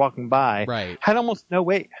them when you're walking by, right, had almost no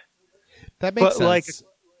wait. That makes sense.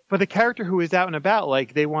 But the character who was out and about,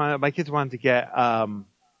 like my kids wanted to get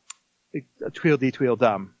Tweedledee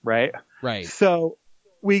Tweedledum, right? Right. So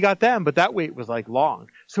we got them, but that wait was like long.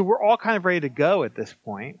 So we're all kind of ready to go at this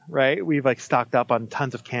point, right? We've like stocked up on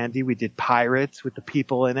tons of candy. We did Pirates with the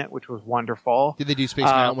people in it, which was wonderful. Did they do Space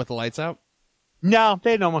Mountain with the lights out? No,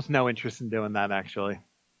 they had almost no interest in doing that actually.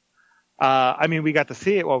 I mean, we got to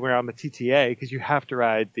see it while we were on the TTA because you have to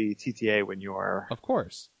ride the TTA when you're, of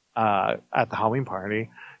course, at the Halloween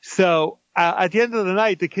party. So at the end of the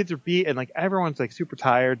night, the kids are beat and like everyone's like super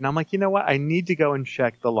tired. And I'm like, you know what? I need to go and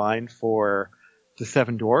check the line for the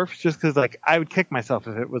Seven Dwarfs just because like I would kick myself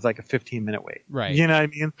if it was like a 15-minute wait. Right. You know what I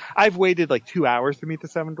mean? I've waited like 2 hours to meet the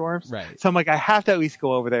Seven Dwarfs. Right. So I'm like, I have to at least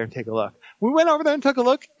go over there and take a look. We went over there and took a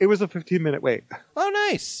look. It was a 15-minute wait. Oh,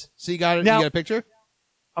 nice. So you got it. Now, you got a picture?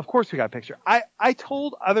 Of course we got a picture. I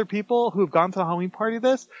told other people who've gone to the Halloween party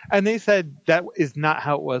this, and they said that is not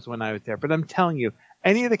how it was when I was there. But I'm telling you,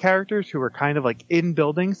 any of the characters who were kind of like in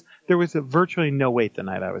buildings, there was virtually no wait the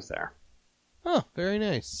night I was there. Oh, very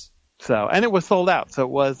nice. So, and it was sold out. So it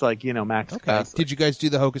was like, max capacity. Did you guys do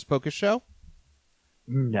the Hocus Pocus show?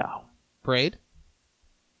 No. Parade?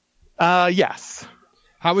 Yes.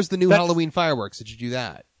 How was the new Halloween fireworks? Did you do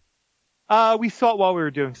that? We saw it while we were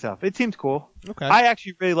doing stuff. It seemed cool. Okay. I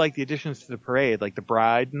actually really like the additions to the parade, like the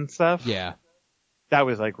bride and stuff. Yeah. That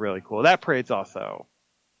was like really cool. That parade's also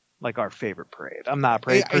like our favorite parade. I'm not a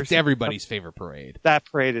parade person. It's everybody's favorite parade. That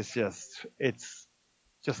parade is it's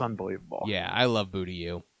just unbelievable. Yeah, I love Boo to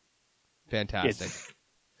You. Fantastic. It's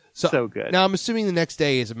so good. Now I'm assuming the next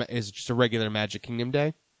day is just a regular Magic Kingdom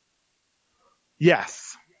day?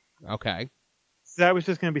 Yes. Okay. So that was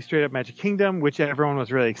just going to be straight up Magic Kingdom, which everyone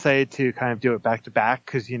was really excited to kind of do it back to back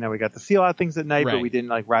because, we got to see a lot of things at night, right, but we didn't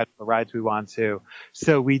like ride the rides we wanted to.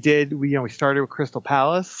 So we started with Crystal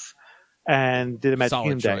Palace and did a Magic Solid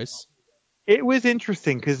Kingdom choice. Day. It was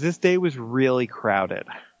interesting because this day was really crowded.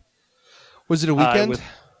 Was it a weekend?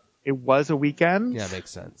 It was a weekend. Yeah,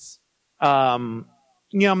 makes sense. I'm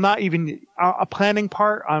not even a planning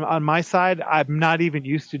part on my side. I'm not even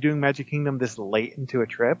used to doing Magic Kingdom this late into a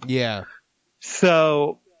trip. Yeah.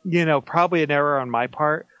 So, probably an error on my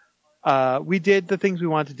part. We did the things we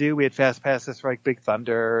wanted to do. We had fast passes for like Big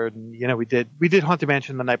Thunder, and we did Haunted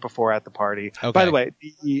Mansion the night before at the party. Okay. By the way,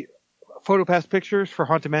 the photo pass pictures for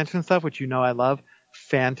Haunted Mansion stuff, which I love,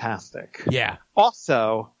 fantastic. Yeah.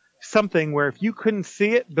 Also, something where if you couldn't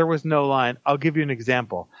see it, there was no line. I'll give you an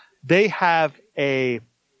example. They have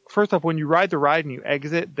first off, when you ride the ride and you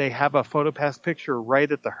exit, they have a photo pass picture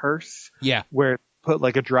right at the hearse. Yeah. Where it put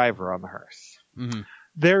like a driver on the hearse. Mm-hmm.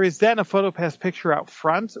 There is then a photo pass picture out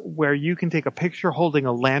front where you can take a picture holding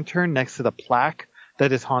a lantern next to the plaque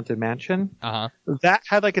that is Haunted Mansion. Uh-huh. That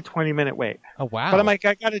had like a 20-minute wait. Oh, wow. But I'm like,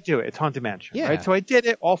 I got to do it. It's Haunted Mansion. Yeah. Right? So I did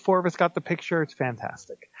it. All 4 of us got the picture. It's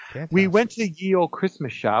fantastic. We went to the Ye Olde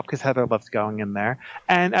Christmas shop because Heather loves going in there.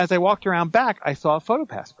 And as I walked around back, I saw a photo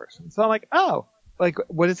pass person. So I'm like, oh, like,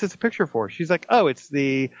 what is this a picture for? She's like, oh, it's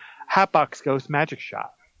the Hatbox Ghost magic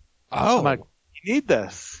shot. Oh. I'm like, you need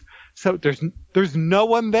this. So there's no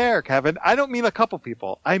one there, Kevin. I don't mean a couple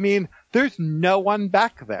people. I mean, there's no one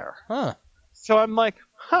back there. Huh. So I'm like,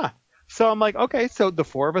 okay, so the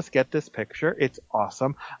 4 of us get this picture. It's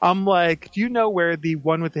awesome. I'm like, do you know where the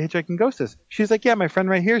one with the hitchhiking ghost is? She's like, yeah, my friend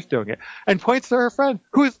right here is doing it. And points to her friend,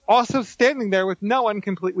 who is also standing there with no one,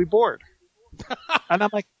 completely bored. And I'm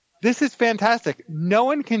like, this is fantastic. No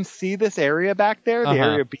one can see this area back there, the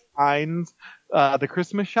area behind the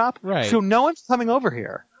Christmas shop. Right. So no one's coming over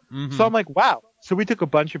here. Mm-hmm. So I'm like, wow. So we took a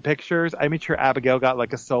bunch of pictures. I made sure Abigail got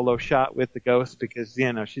like a solo shot with the ghost because,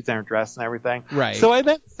 you know, she's in her dress and everything. Right. So I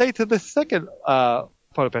then say to the second photo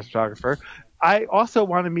photographer, I also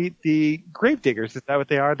want to meet the gravediggers. Is that what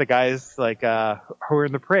they are? The guys like who are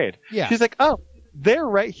in the parade. Yeah. She's like, oh, they're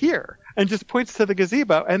right here, and just points to the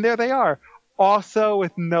gazebo, and there they are, also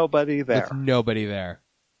with nobody there. With nobody there.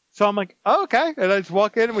 So I'm like, oh, okay, and I just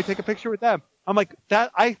walk in and we take a picture with them. I'm like,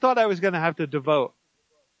 that. I thought I was going to have to devote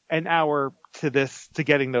an hour to this to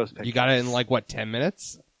getting those pictures. You got it in like what, 10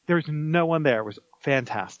 minutes? There's no one there. It was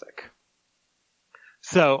fantastic.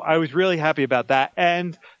 So I was really happy about that.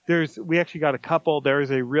 And we actually got a couple. There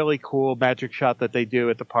is a really cool magic shot that they do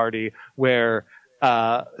at the party where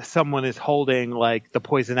someone is holding like the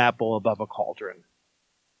poison apple above a cauldron.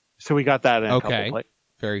 So we got that in a couple places.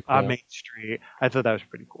 Very cool. On Main Street. I thought that was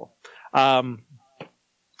pretty cool.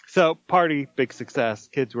 So party, big success.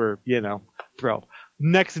 Kids were, you know, thrilled.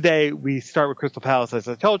 Next day, we start with Crystal Palace, as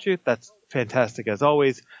I told you. That's fantastic as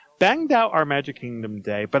always. Banged out our Magic Kingdom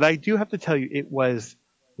day, but I do have to tell you, it was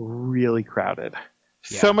really crowded.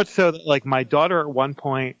 Yeah. So much so that, like, my daughter at one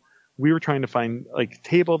point, we were trying to find, like, a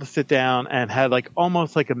table to sit down and had, like,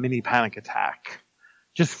 almost like a mini panic attack.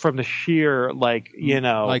 Just from the sheer, like, you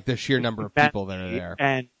know. Like the sheer number of people that are there.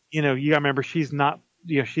 And, you know, you gotta remember, she's not,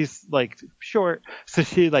 you know, she's like short, so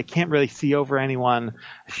she like can't really see over anyone.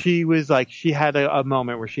 She was like, she had a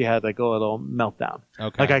moment where she had like a little meltdown.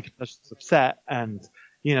 Okay. Like I was upset, and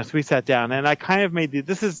you know, so we sat down, and I kind of made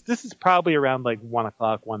this is probably around like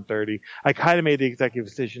 1:30. I kind of made the executive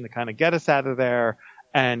decision to kind of get us out of there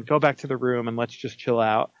and go back to the room and let's just chill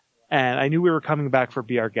out. And I knew we were coming back for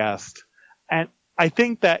Be Our Guest, and I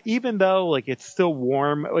think that even though like it's still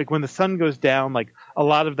warm, like when the sun goes down, like a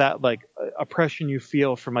lot of that like oppression you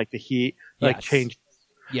feel from like the heat like changes.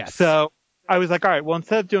 Yes. So I was like, all right, well,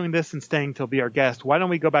 instead of doing this and staying till Be Our Guest, why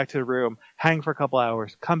don't we go back to the room, hang for a couple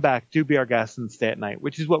hours, come back, do Be Our Guest, and stay at night,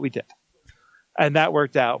 which is what we did. And that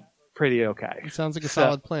worked out pretty okay. It sounds like a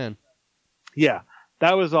solid plan. Yeah,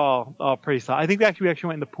 that was all pretty solid. I think we actually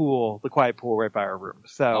went in the pool, the quiet pool right by our room.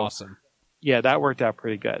 So awesome. Yeah, that worked out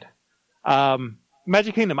pretty good.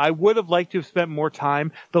 Magic Kingdom, I would have liked to have spent more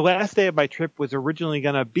time. The last day of my trip was originally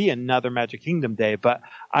going to be another Magic Kingdom day, but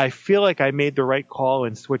I feel like I made the right call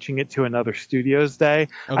in switching it to another Studios day.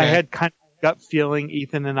 Okay. I had kind of gut feeling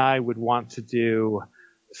Ethan and I would want to do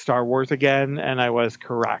Star Wars again, and I was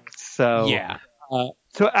correct. So yeah.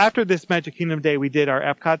 So after this Magic Kingdom day, we did our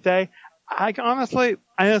Epcot day. I know it's going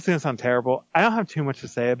to sound terrible. I don't have too much to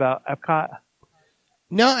say about Epcot.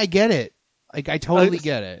 No, I get it. Like I totally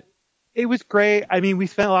get it. It was great. I mean, we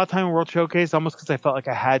spent a lot of time in World Showcase almost because I felt like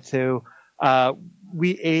I had to.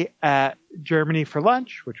 We ate at Germany for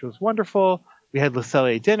lunch, which was wonderful. We had Le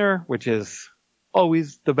Cellier dinner, which is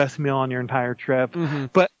always the best meal on your entire trip. Mm-hmm.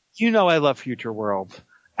 But you know I love Future World.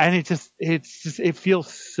 And it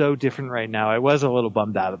feels so different right now. I was a little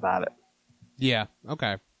bummed out about it. Yeah,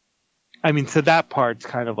 okay. I mean, so that part's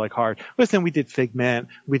kind of like hard. Listen, we did Figment.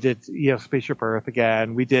 We did, you know, Spaceship Earth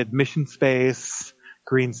again. We did Mission Space.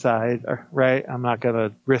 Green side, right? I'm not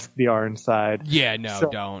gonna risk the orange side. Yeah, no,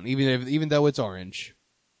 don't. Even though it's orange.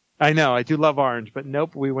 I know, I do love orange, but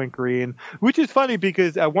nope, we went green. Which is funny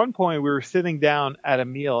because at one point we were sitting down at a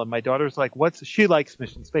meal and my daughter's like, she likes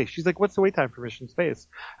Mission Space. She's like, what's the wait time for Mission Space?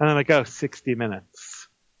 And I'm like, 60 minutes.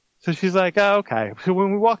 So she's like, oh, okay. So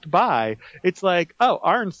when we walked by, it's like,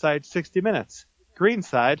 orange side, 60 minutes. Green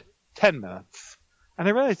side, 10 minutes. And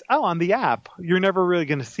I realized, on the app, you're never really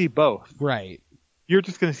going to see both. Right. You're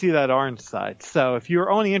just going to see that orange side. So if you're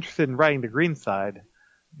only interested in writing the green side,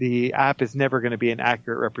 the app is never going to be an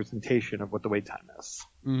accurate representation of what the wait time is.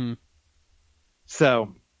 Mm-hmm.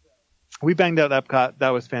 So we banged out Epcot.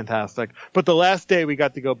 That was fantastic. But the last day we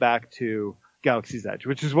got to go back to Galaxy's Edge,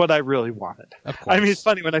 which is what I really wanted. Of course. I mean, it's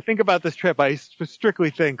funny. When I think about this trip, I strictly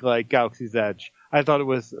think like Galaxy's Edge. I thought it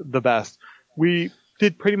was the best. We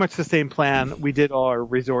did pretty much the same plan. We did all our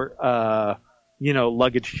resort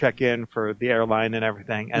luggage check-in for the airline and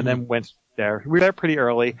everything, and then went there. We were there pretty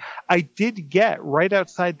early. I did get right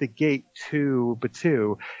outside the gate to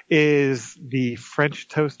Batuu is the French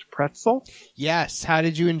toast pretzel. Yes. How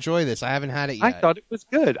did you enjoy this? I haven't had it yet. I thought it was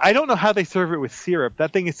good. I don't know how they serve it with syrup.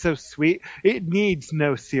 That thing is so sweet. It needs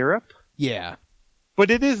no syrup. Yeah. But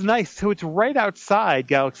it is nice. So it's right outside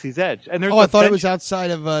Galaxy's Edge. And there's I thought it was outside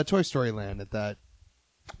of Toy Story Land at that.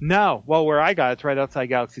 No. Well, where I got it's right outside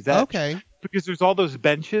Galaxy's Edge. Okay. Because there's all those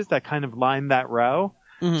benches that kind of line that row.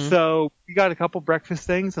 Mm-hmm. So we got a couple breakfast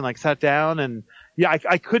things and like sat down and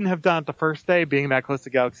I couldn't have done it the first day being that close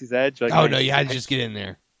to Galaxy's Edge. Like, no, you had to just get in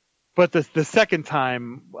there. But the second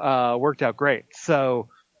time worked out great. So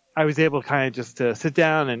I was able kind of just to sit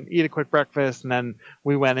down and eat a quick breakfast, and then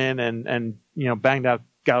we went in and banged out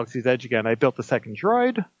Galaxy's Edge again. I built the second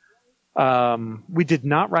droid. We did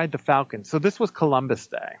not ride the Falcon. So this was Columbus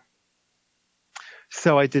Day.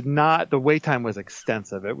 So I did not, the wait time was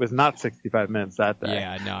extensive. It was not 65 minutes that day.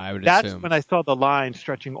 Yeah, no, I would That's assume. when I saw the line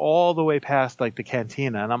stretching all the way past like the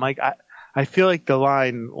cantina. And I'm like, I feel like the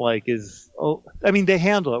line like is, I mean, they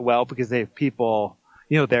handle it well because they have people,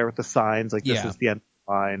 there with the signs, like this is the end of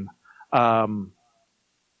the line.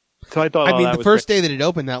 So I thought, I mean, that the was first great. day that it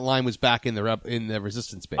opened, that line was back in the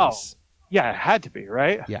Resistance base. Oh. Yeah, it had to be,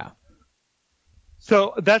 right? Yeah.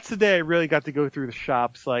 So that's the day I really got to go through the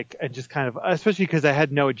shops, and just kind of, especially because I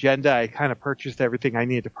had no agenda, I kind of purchased everything I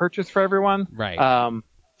needed to purchase for everyone. Right.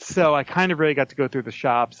 So I kind of really got to go through the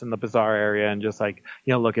shops and the bazaar area and just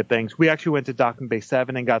look at things. We actually went to Docking Bay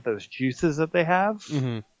 7 and got those juices that they have.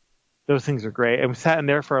 Mm-hmm. Those things are great. And we sat in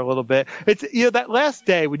there for a little bit. It's, that last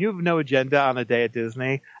day when you have no agenda on a day at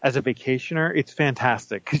Disney as a vacationer, it's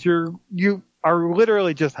fantastic because you are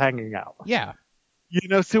literally just hanging out. Yeah.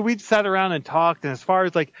 So we sat around and talked, and as far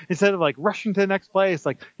as instead of rushing to the next place,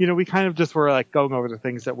 we kind of just were going over the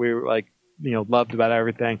things that we were loved about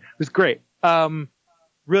everything. It was great.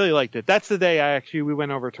 Really liked it. That's the day we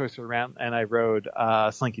went over to Toy Story Land and I rode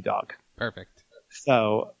Slinky Dog. Perfect.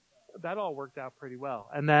 So that all worked out pretty well.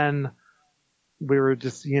 And then we were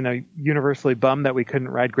just, universally bummed that we couldn't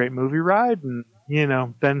ride Great Movie Ride, and,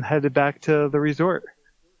 then headed back to the resort.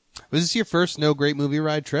 Was this your first no Great Movie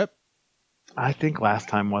Ride trip? I think last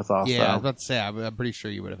time was also. Yeah, I was about to say, I'm pretty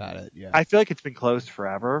sure you would have had it. Yeah. I feel like it's been closed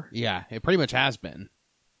forever. Yeah, it pretty much has been.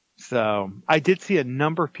 So I did see a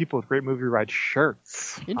number of people with Great Movie Ride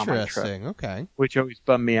shirts. Interesting. Okay. Which always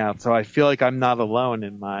bummed me out. So I feel like I'm not alone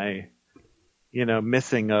in my,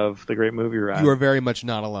 missing of the Great Movie Ride. You are very much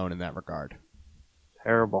not alone in that regard.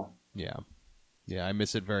 Terrible. Yeah. Yeah, I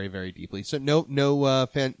miss it very, very deeply. So no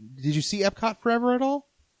fan. Did you see Epcot Forever at all?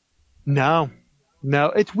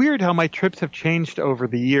 No, it's weird how my trips have changed over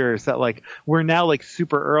the years. That we're now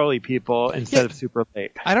super early people instead of super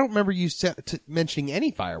late. I don't remember you mentioning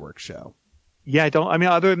any fireworks show. Yeah, I don't. I mean,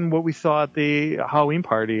 other than what we saw at the Halloween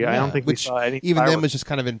party, I don't think we saw any. Even fireworks. then was just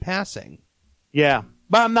kind of in passing. Yeah,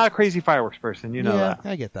 but I'm not a crazy fireworks person. You know that.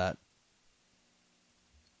 I get that.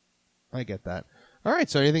 All right.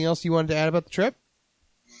 So, anything else you wanted to add about the trip?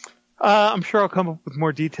 I'm sure I'll come up with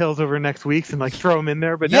more details over next week's and throw them in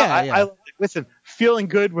there. But yeah. Listen, feeling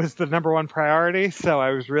good was the number one priority, so I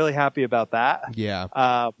was really happy about that. Yeah.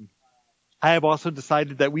 I have also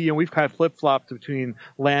decided that we've kind of flip-flopped between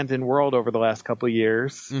land and world over the last couple of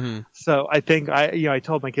years. Mm-hmm. So I think I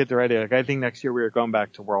told my kids already, I think next year we are going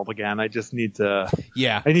back to world again. I just need to.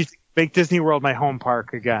 Yeah. I need to make Disney World my home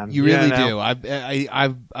park again. You really do.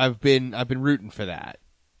 I've been rooting for that.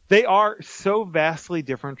 They are so vastly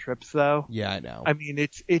different trips, though. Yeah, I know. I mean,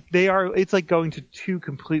 it's like going to two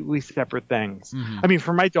completely separate things. Mm-hmm. I mean,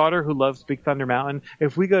 for my daughter who loves Big Thunder Mountain,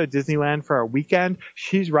 if we go to Disneyland for a weekend,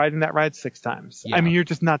 she's riding that ride 6 times. Yeah. I mean, you're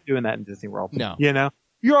just not doing that in Disney World. No.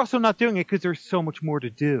 You're also not doing it because there's so much more to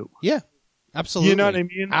do. Yeah, absolutely. You know what I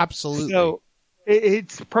mean? Absolutely. So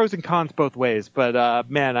it's pros and cons both ways. But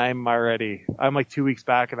man, I'm 2 weeks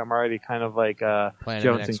back and I'm already kind of planning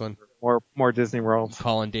the next one. More Disney World.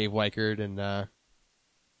 Calling Dave Weichert and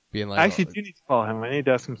being like, I actually do need to call him. I need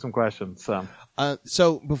to ask him some questions.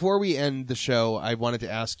 So before we end the show, I wanted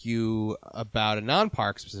to ask you about a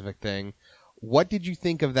non-park specific thing. What did you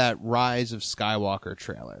think of that Rise of Skywalker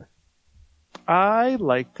trailer? I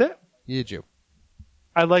liked it. Did you?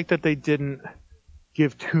 I liked that they didn't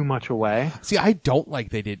give too much away. See, I don't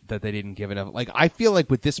like they didn't give enough. I feel like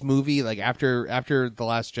with this movie, after The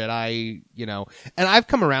Last Jedi, and I've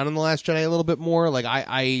come around in The Last Jedi a little bit more.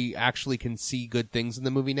 I actually can see good things in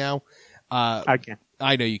the movie now. I can.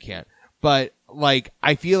 I know you can't. But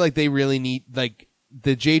I feel like they really need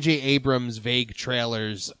the J.J. Abrams vague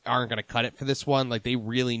trailers aren't going to cut it for this one. They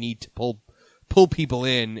really need to pull people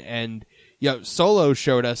in, and Solo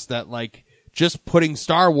showed us that just putting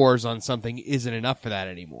Star Wars on something isn't enough for that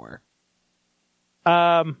anymore.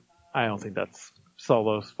 I don't think that's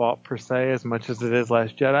Solo's fault per se, as much as it is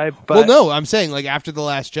Last Jedi. But well, no, I'm saying after The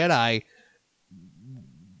Last Jedi,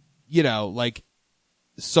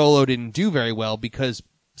 Solo didn't do very well because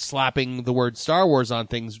slapping the word Star Wars on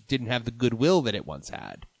things didn't have the goodwill that it once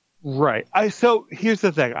had. Right. So here's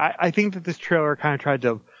the thing. I think that this trailer kind of tried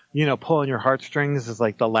to, pull on your heartstrings as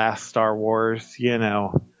the last Star Wars,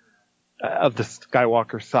 of the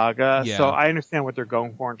Skywalker saga. Yeah. So I understand what they're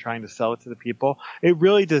going for and trying to sell it to the people. It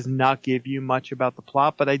really does not give you much about the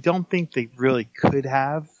plot, but I don't think they really could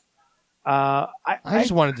have. I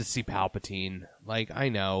just wanted to see Palpatine. Like, I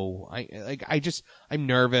know. I'm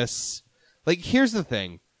nervous. Like, here's the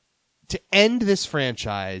thing. To end this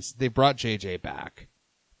franchise, they brought JJ back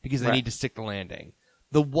because they need to stick the landing.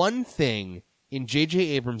 The one thing in J.J.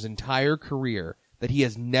 Abrams' entire career that he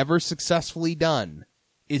has never successfully done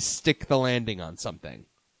is stick the landing on something.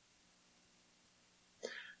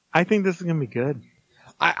 I think this is going to be good.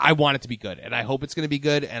 I want it to be good, and I hope it's going to be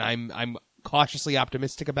good, and I'm cautiously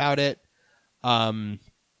optimistic about it.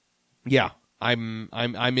 Yeah, I'm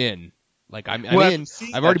in. Like I'm in.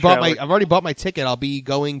 I've already bought my ticket. I'll be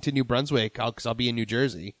going to New Brunswick because I'll be in New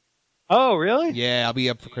Jersey. Oh, really? Yeah, I'll be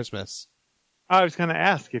up for Christmas. I was going to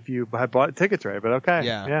ask if you had bought tickets right, but okay.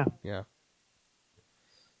 Yeah.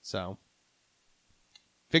 So,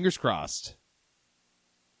 fingers crossed.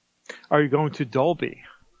 Are you going to Dolby?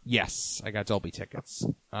 Yes, I got Dolby tickets.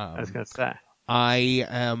 I was going to say. I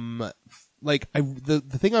am the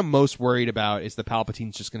thing I'm most worried about is the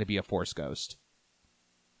Palpatine's just going to be a Force ghost.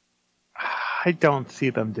 I don't see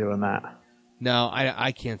them doing that. No,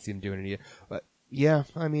 I can't see them doing it either. But yeah,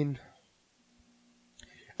 I mean,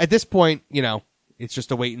 at this point, it's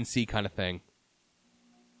just a wait and see kind of thing.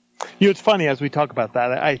 It's funny as we talk about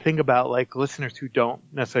that. I think about like listeners who don't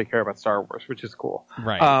necessarily care about Star Wars, which is cool.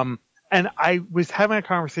 Right. And I was having a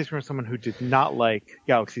conversation with someone who did not like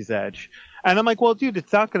Galaxy's Edge, and I'm like, "Well, dude,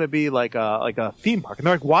 it's not going to be like a theme park." And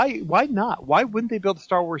they're like, "Why not? Why wouldn't they build a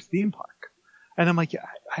Star Wars theme park?" And I'm like,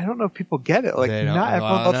 I don't know if people get it. Like, not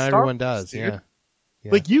everyone loves Star Wars, does. Dude.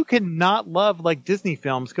 Yeah. Like, you can not love like Disney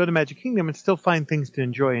films, go to Magic Kingdom, and still find things to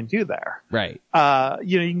enjoy and do there. Right.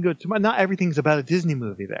 You can go to not everything's about a Disney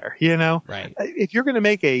movie there. Right. If you're going to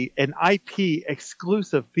make an IP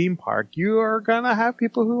exclusive theme park, you are going to have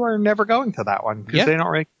people who are never going to that one because they don't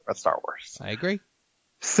really care about Star Wars. I agree.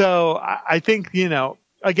 So I think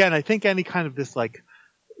again, I think any kind of this like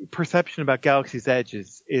perception about Galaxy's Edge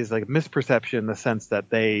is like a misperception in the sense that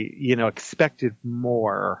they expected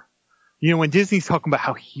more. When Disney's talking about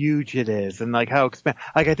how huge it is and like how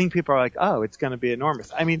I think people are like, oh, it's going to be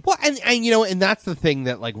enormous. I mean, well, and that's the thing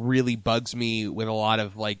that like really bugs me with a lot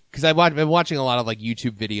of like, because I've been watching a lot of like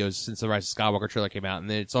YouTube videos since the Rise of Skywalker trailer came out,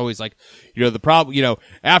 and then it's always like, the problem,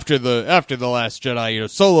 after the Last Jedi,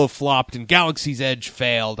 Solo flopped and Galaxy's Edge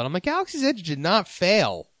failed, and I'm like, Galaxy's Edge did not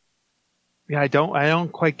fail. Yeah, I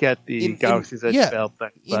don't quite get the Galaxy's Edge failed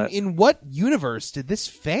thing. But in what universe did this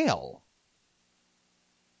fail?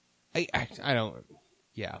 I don't,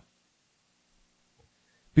 yeah.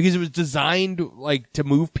 Because it was designed, like, to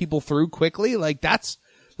move people through quickly. Like, that's,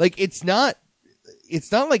 like, it's not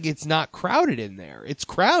like it's not crowded in there. It's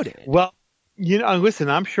crowded. Well, listen,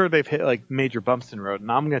 I'm sure they've hit, like, major bumps in the road, and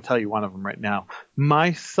I'm going to tell you one of them right now.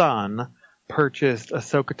 My son purchased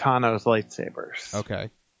Ahsoka Tano's lightsabers.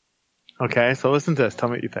 Okay, so listen to this. Tell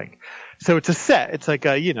me what you think. So it's a set. It's like,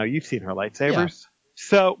 you've seen her lightsabers. Yeah.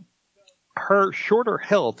 So her shorter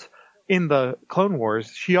hilt in the Clone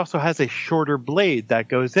Wars, she also has a shorter blade that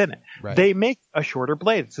goes in it. Right. They make a shorter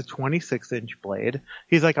blade. It's a 26-inch blade.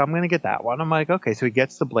 He's like, I'm going to get that one. I'm like, okay. So he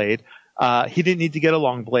gets the blade. He didn't need to get a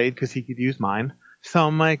long blade because he could use mine. So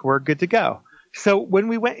I'm like, we're good to go. So when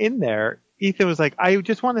we went in there, Ethan was like, I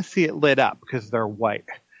just want to see it lit up because they're white.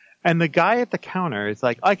 And the guy at the counter is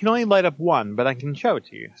like, I can only light up one, but I can show it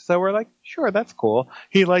to you. So we're like, sure, that's cool.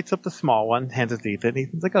 He lights up the small one, hands it to Ethan.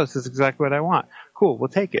 Ethan's like, oh, this is exactly what I want. Cool, we'll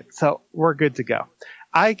take it. So we're good to go.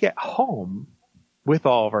 I get home with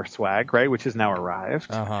all of our swag, right, which has now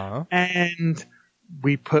arrived. Uh-huh. And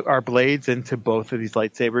we put our blades into both of these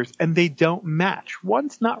lightsabers, and they don't match.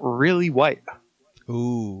 One's not really white.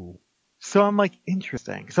 Ooh. So I'm like,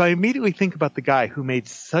 interesting. So I immediately think about the guy who made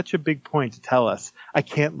such a big point to tell us, I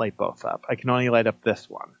can't light both up. I can only light up this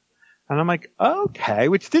one. And I'm like, okay,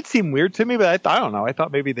 which did seem weird to me, but I don't know. I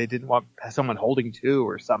thought maybe they didn't want someone holding two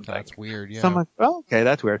or something. That's weird, yeah. So I'm like, oh, okay,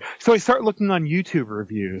 that's weird. So I start looking on YouTube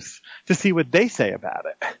reviews to see what they say about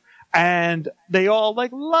it. And they all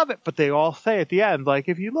like love it, but they all say at the end, like,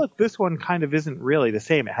 if you look, this one kind of isn't really the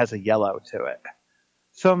same. It has a yellow to it.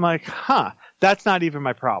 So I'm like, that's not even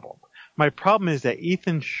my problem. My problem is that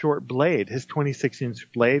Ethan's short blade, his 26-inch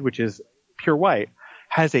blade, which is pure white,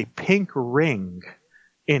 has a pink ring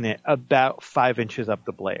in it about 5 inches up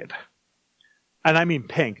the blade. And I mean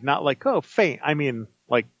pink, not like, oh, faint. I mean,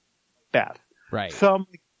 like, bad. Right. So I'm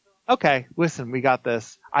like, okay, listen, we got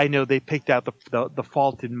this. I know they picked out the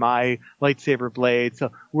fault in my lightsaber blade,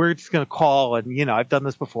 so we're just going to call. And, I've done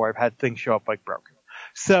this before. I've had things show up like broken.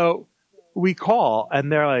 So we call, and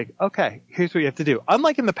they're like, okay, here's what you have to do.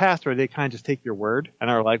 Unlike in the past where they kind of just take your word and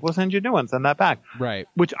are like, we'll send you a new one, send that back. Right.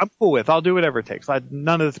 Which I'm cool with. I'll do whatever it takes.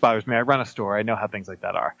 None of this bothers me. I run a store. I know how things like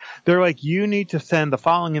that are. They're like, you need to send the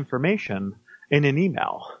following information in an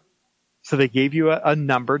email. So they gave you a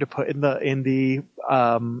number to put in the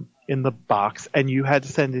box, and you had to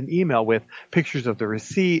send an email with pictures of the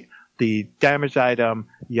receipt, the damaged item,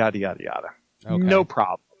 yada yada yada. Okay. No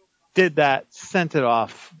problem. Did that, sent it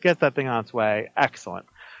off, get that thing on its way. Excellent.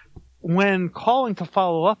 When calling to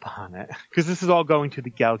follow up on it, because this is all going to the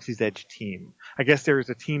Galaxy's Edge team, I guess there is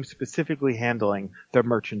a team specifically handling their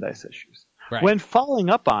merchandise issues. Right. When following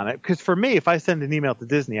up on it, because for me, if I send an email to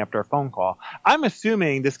Disney after a phone call, I'm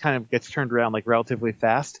assuming this kind of gets turned around like relatively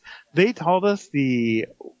fast. They told us the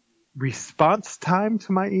response time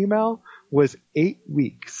to my email was 8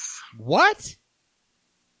 weeks. What?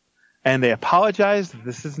 And they apologized.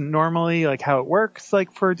 This isn't normally like how it works,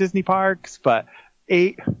 like for Disney parks, but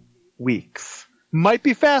 8 weeks. Might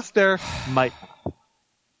be faster, might not.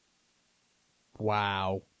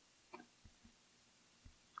 Wow.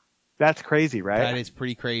 That's crazy, right? That is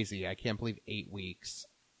pretty crazy. I can't believe 8 weeks.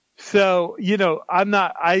 So, I'm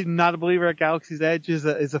not a believer at Galaxy's Edge is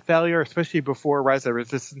a failure, especially before Rise of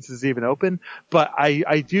Resistance is even open. But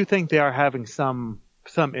I do think they are having some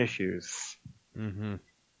issues. Mm-hmm.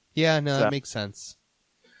 Yeah, no, that makes sense.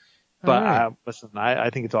 But right. Listen, I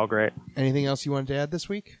think it's all great. Anything else you wanted to add this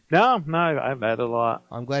week? No, I've added a lot.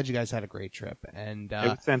 I'm glad you guys had a great trip, and it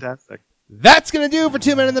was fantastic. That's going to do it for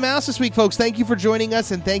 2 Men in the Mouse this week, folks. Thank you for joining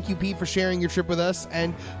us, and thank you, Pete, for sharing your trip with us.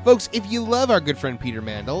 And, folks, if you love our good friend Peter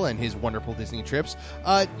Mandel and his wonderful Disney trips,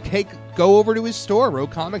 go over to his store,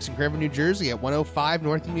 Rogue Comics in Cranford, New Jersey at 105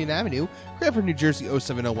 North Union Avenue, Cranford, New Jersey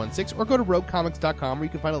 07016, or go to roguecomics.com where you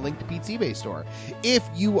can find a link to Pete's eBay store. If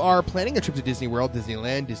you are planning a trip to Disney World,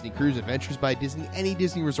 Disneyland, Disney Cruise, Adventures by Disney, any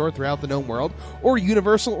Disney resort throughout the known world, or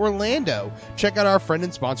Universal Orlando, check out our friend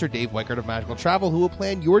and sponsor Dave Weichert of Magical Travel, who will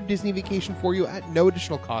plan your Disney vacation for you at no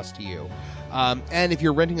additional cost to you. And if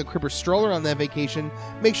you're renting a crib or stroller on that vacation,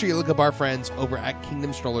 make sure you look up our friends over at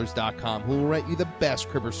kingdomstrollers.com, who will rent you the best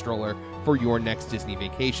crib or stroller for your next Disney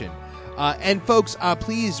vacation. And folks,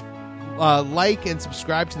 please like and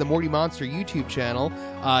subscribe to the Morty Monster YouTube channel.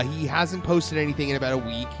 He hasn't posted anything in about a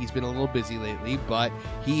week. He's been a little busy lately, but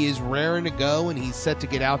he is raring to go, and he's set to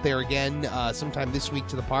get out there again sometime this week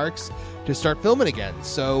to the parks to start filming again.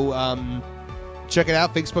 So check it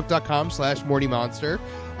out, facebook.com/Morty Monster,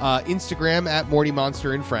 Instagram at Morty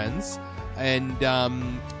Monster and Friends, and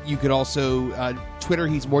you could also Twitter,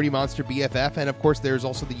 he's Morty Monster BFF, and of course there's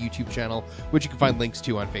also the YouTube channel, which you can find links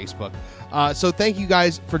to on Facebook. So thank you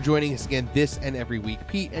guys for joining us again this and every week.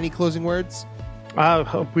 Pete, any closing words? I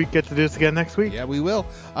hope we get to do this again next week. Yeah, we will.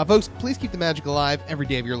 Folks, please keep the magic alive every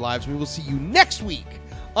day of your lives. We will see you next week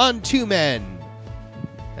on 2 Men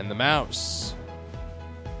and the Mouse.